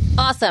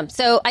 Awesome.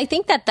 So I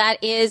think that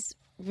is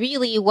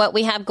really what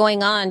we have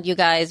going on, you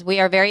guys.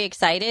 We are very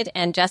excited.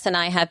 And Jess and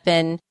I have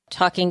been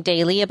talking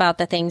daily about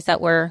the things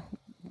that we're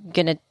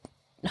going to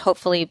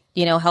hopefully,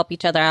 help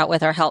each other out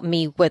with, or help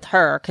me with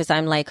her, because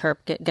I'm like going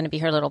to be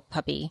her little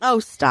puppy. Oh,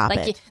 stop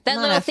like it. That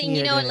little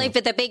thing, like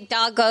the big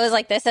dog goes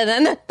like this, and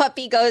then the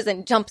puppy goes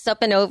and jumps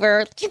up and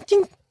over.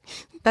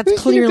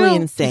 That's clearly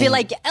insane. Be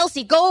like,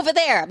 Elsie, go over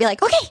there. I'd be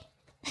like, okay.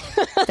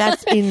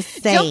 That's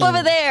insane. Jump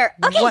over there.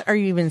 Okay. What are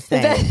you even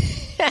saying?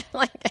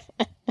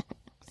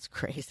 It's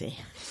crazy.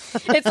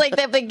 It's like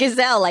the big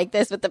gazelle like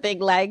this with the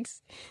big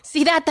legs.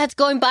 See that? That's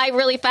going by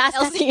really fast,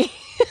 Elsie.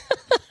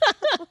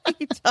 What are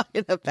you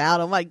talking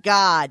about? Oh, my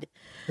God.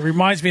 It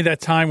reminds me of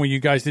that time when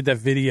you guys did that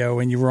video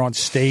and you were on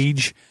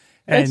stage.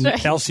 And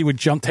right. Elsie would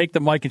take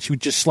the mic, and she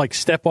would just like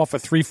step off a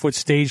 3-foot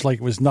stage like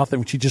it was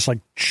nothing. She just like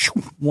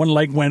one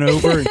leg went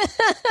over, and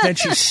then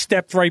she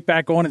stepped right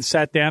back on and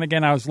sat down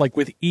again. I was like,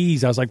 with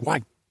ease. I was like,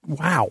 why?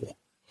 Wow.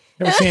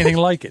 Never seen anything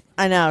like it.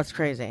 I know, it's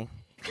crazy.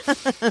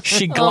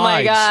 She glides. Oh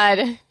my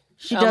God.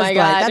 She does glide.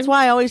 That's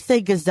why I always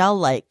say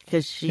gazelle-like,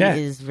 because she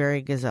is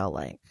very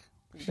gazelle-like.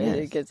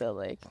 Very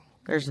gazelle-like.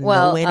 There's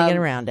no way to get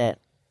around it.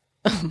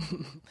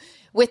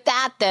 With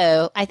that,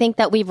 though, I think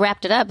that we've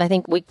wrapped it up. I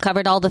think we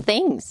covered all the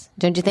things.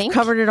 Don't you think?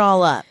 Covered it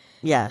all up.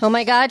 Yes. Oh,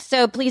 my God.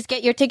 So please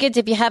get your tickets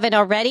if you haven't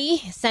already.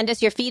 Send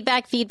us your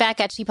feedback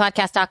at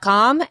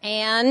shepodcast.com.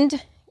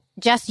 And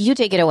Jess, you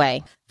take it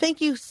away.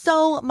 Thank you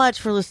so much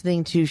for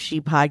listening to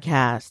She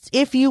Podcasts.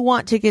 If you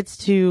want tickets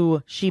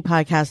to She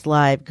Podcast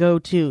Live, go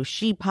to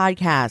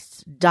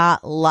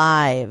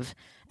shepodcasts.live.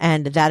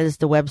 And that is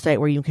the website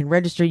where you can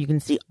register. You can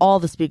see all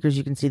the speakers.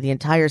 You can see the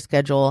entire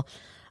schedule.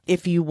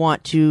 if you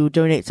want to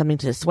donate something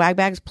to swag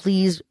bags,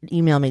 please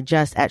email me,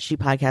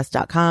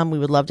 jess@shepodcast.com. We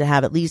would love to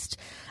have at least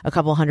a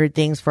couple hundred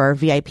things for our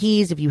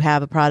VIPs. If you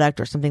have a product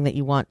or something that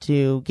you want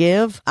to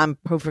give, I'm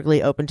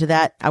perfectly open to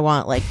that. I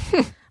want like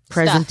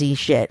present-y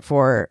shit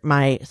for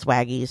my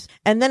swaggies.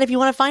 And then if you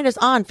want to find us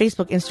on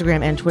Facebook,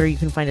 Instagram, and Twitter, you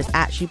can find us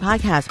at She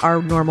Podcast. Our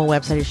normal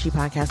website is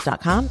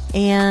shepodcast.com.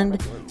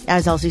 And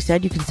as Elsie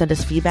said, you can send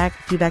us feedback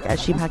at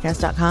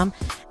shepodcast.com.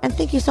 And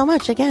thank you so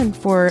much again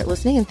for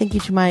listening. And thank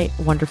you to my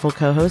wonderful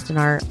co-host and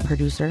our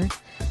producer.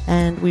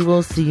 And we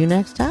will see you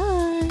next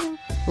time.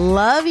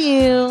 Love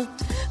you.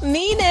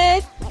 Mean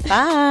it.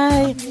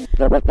 Bye.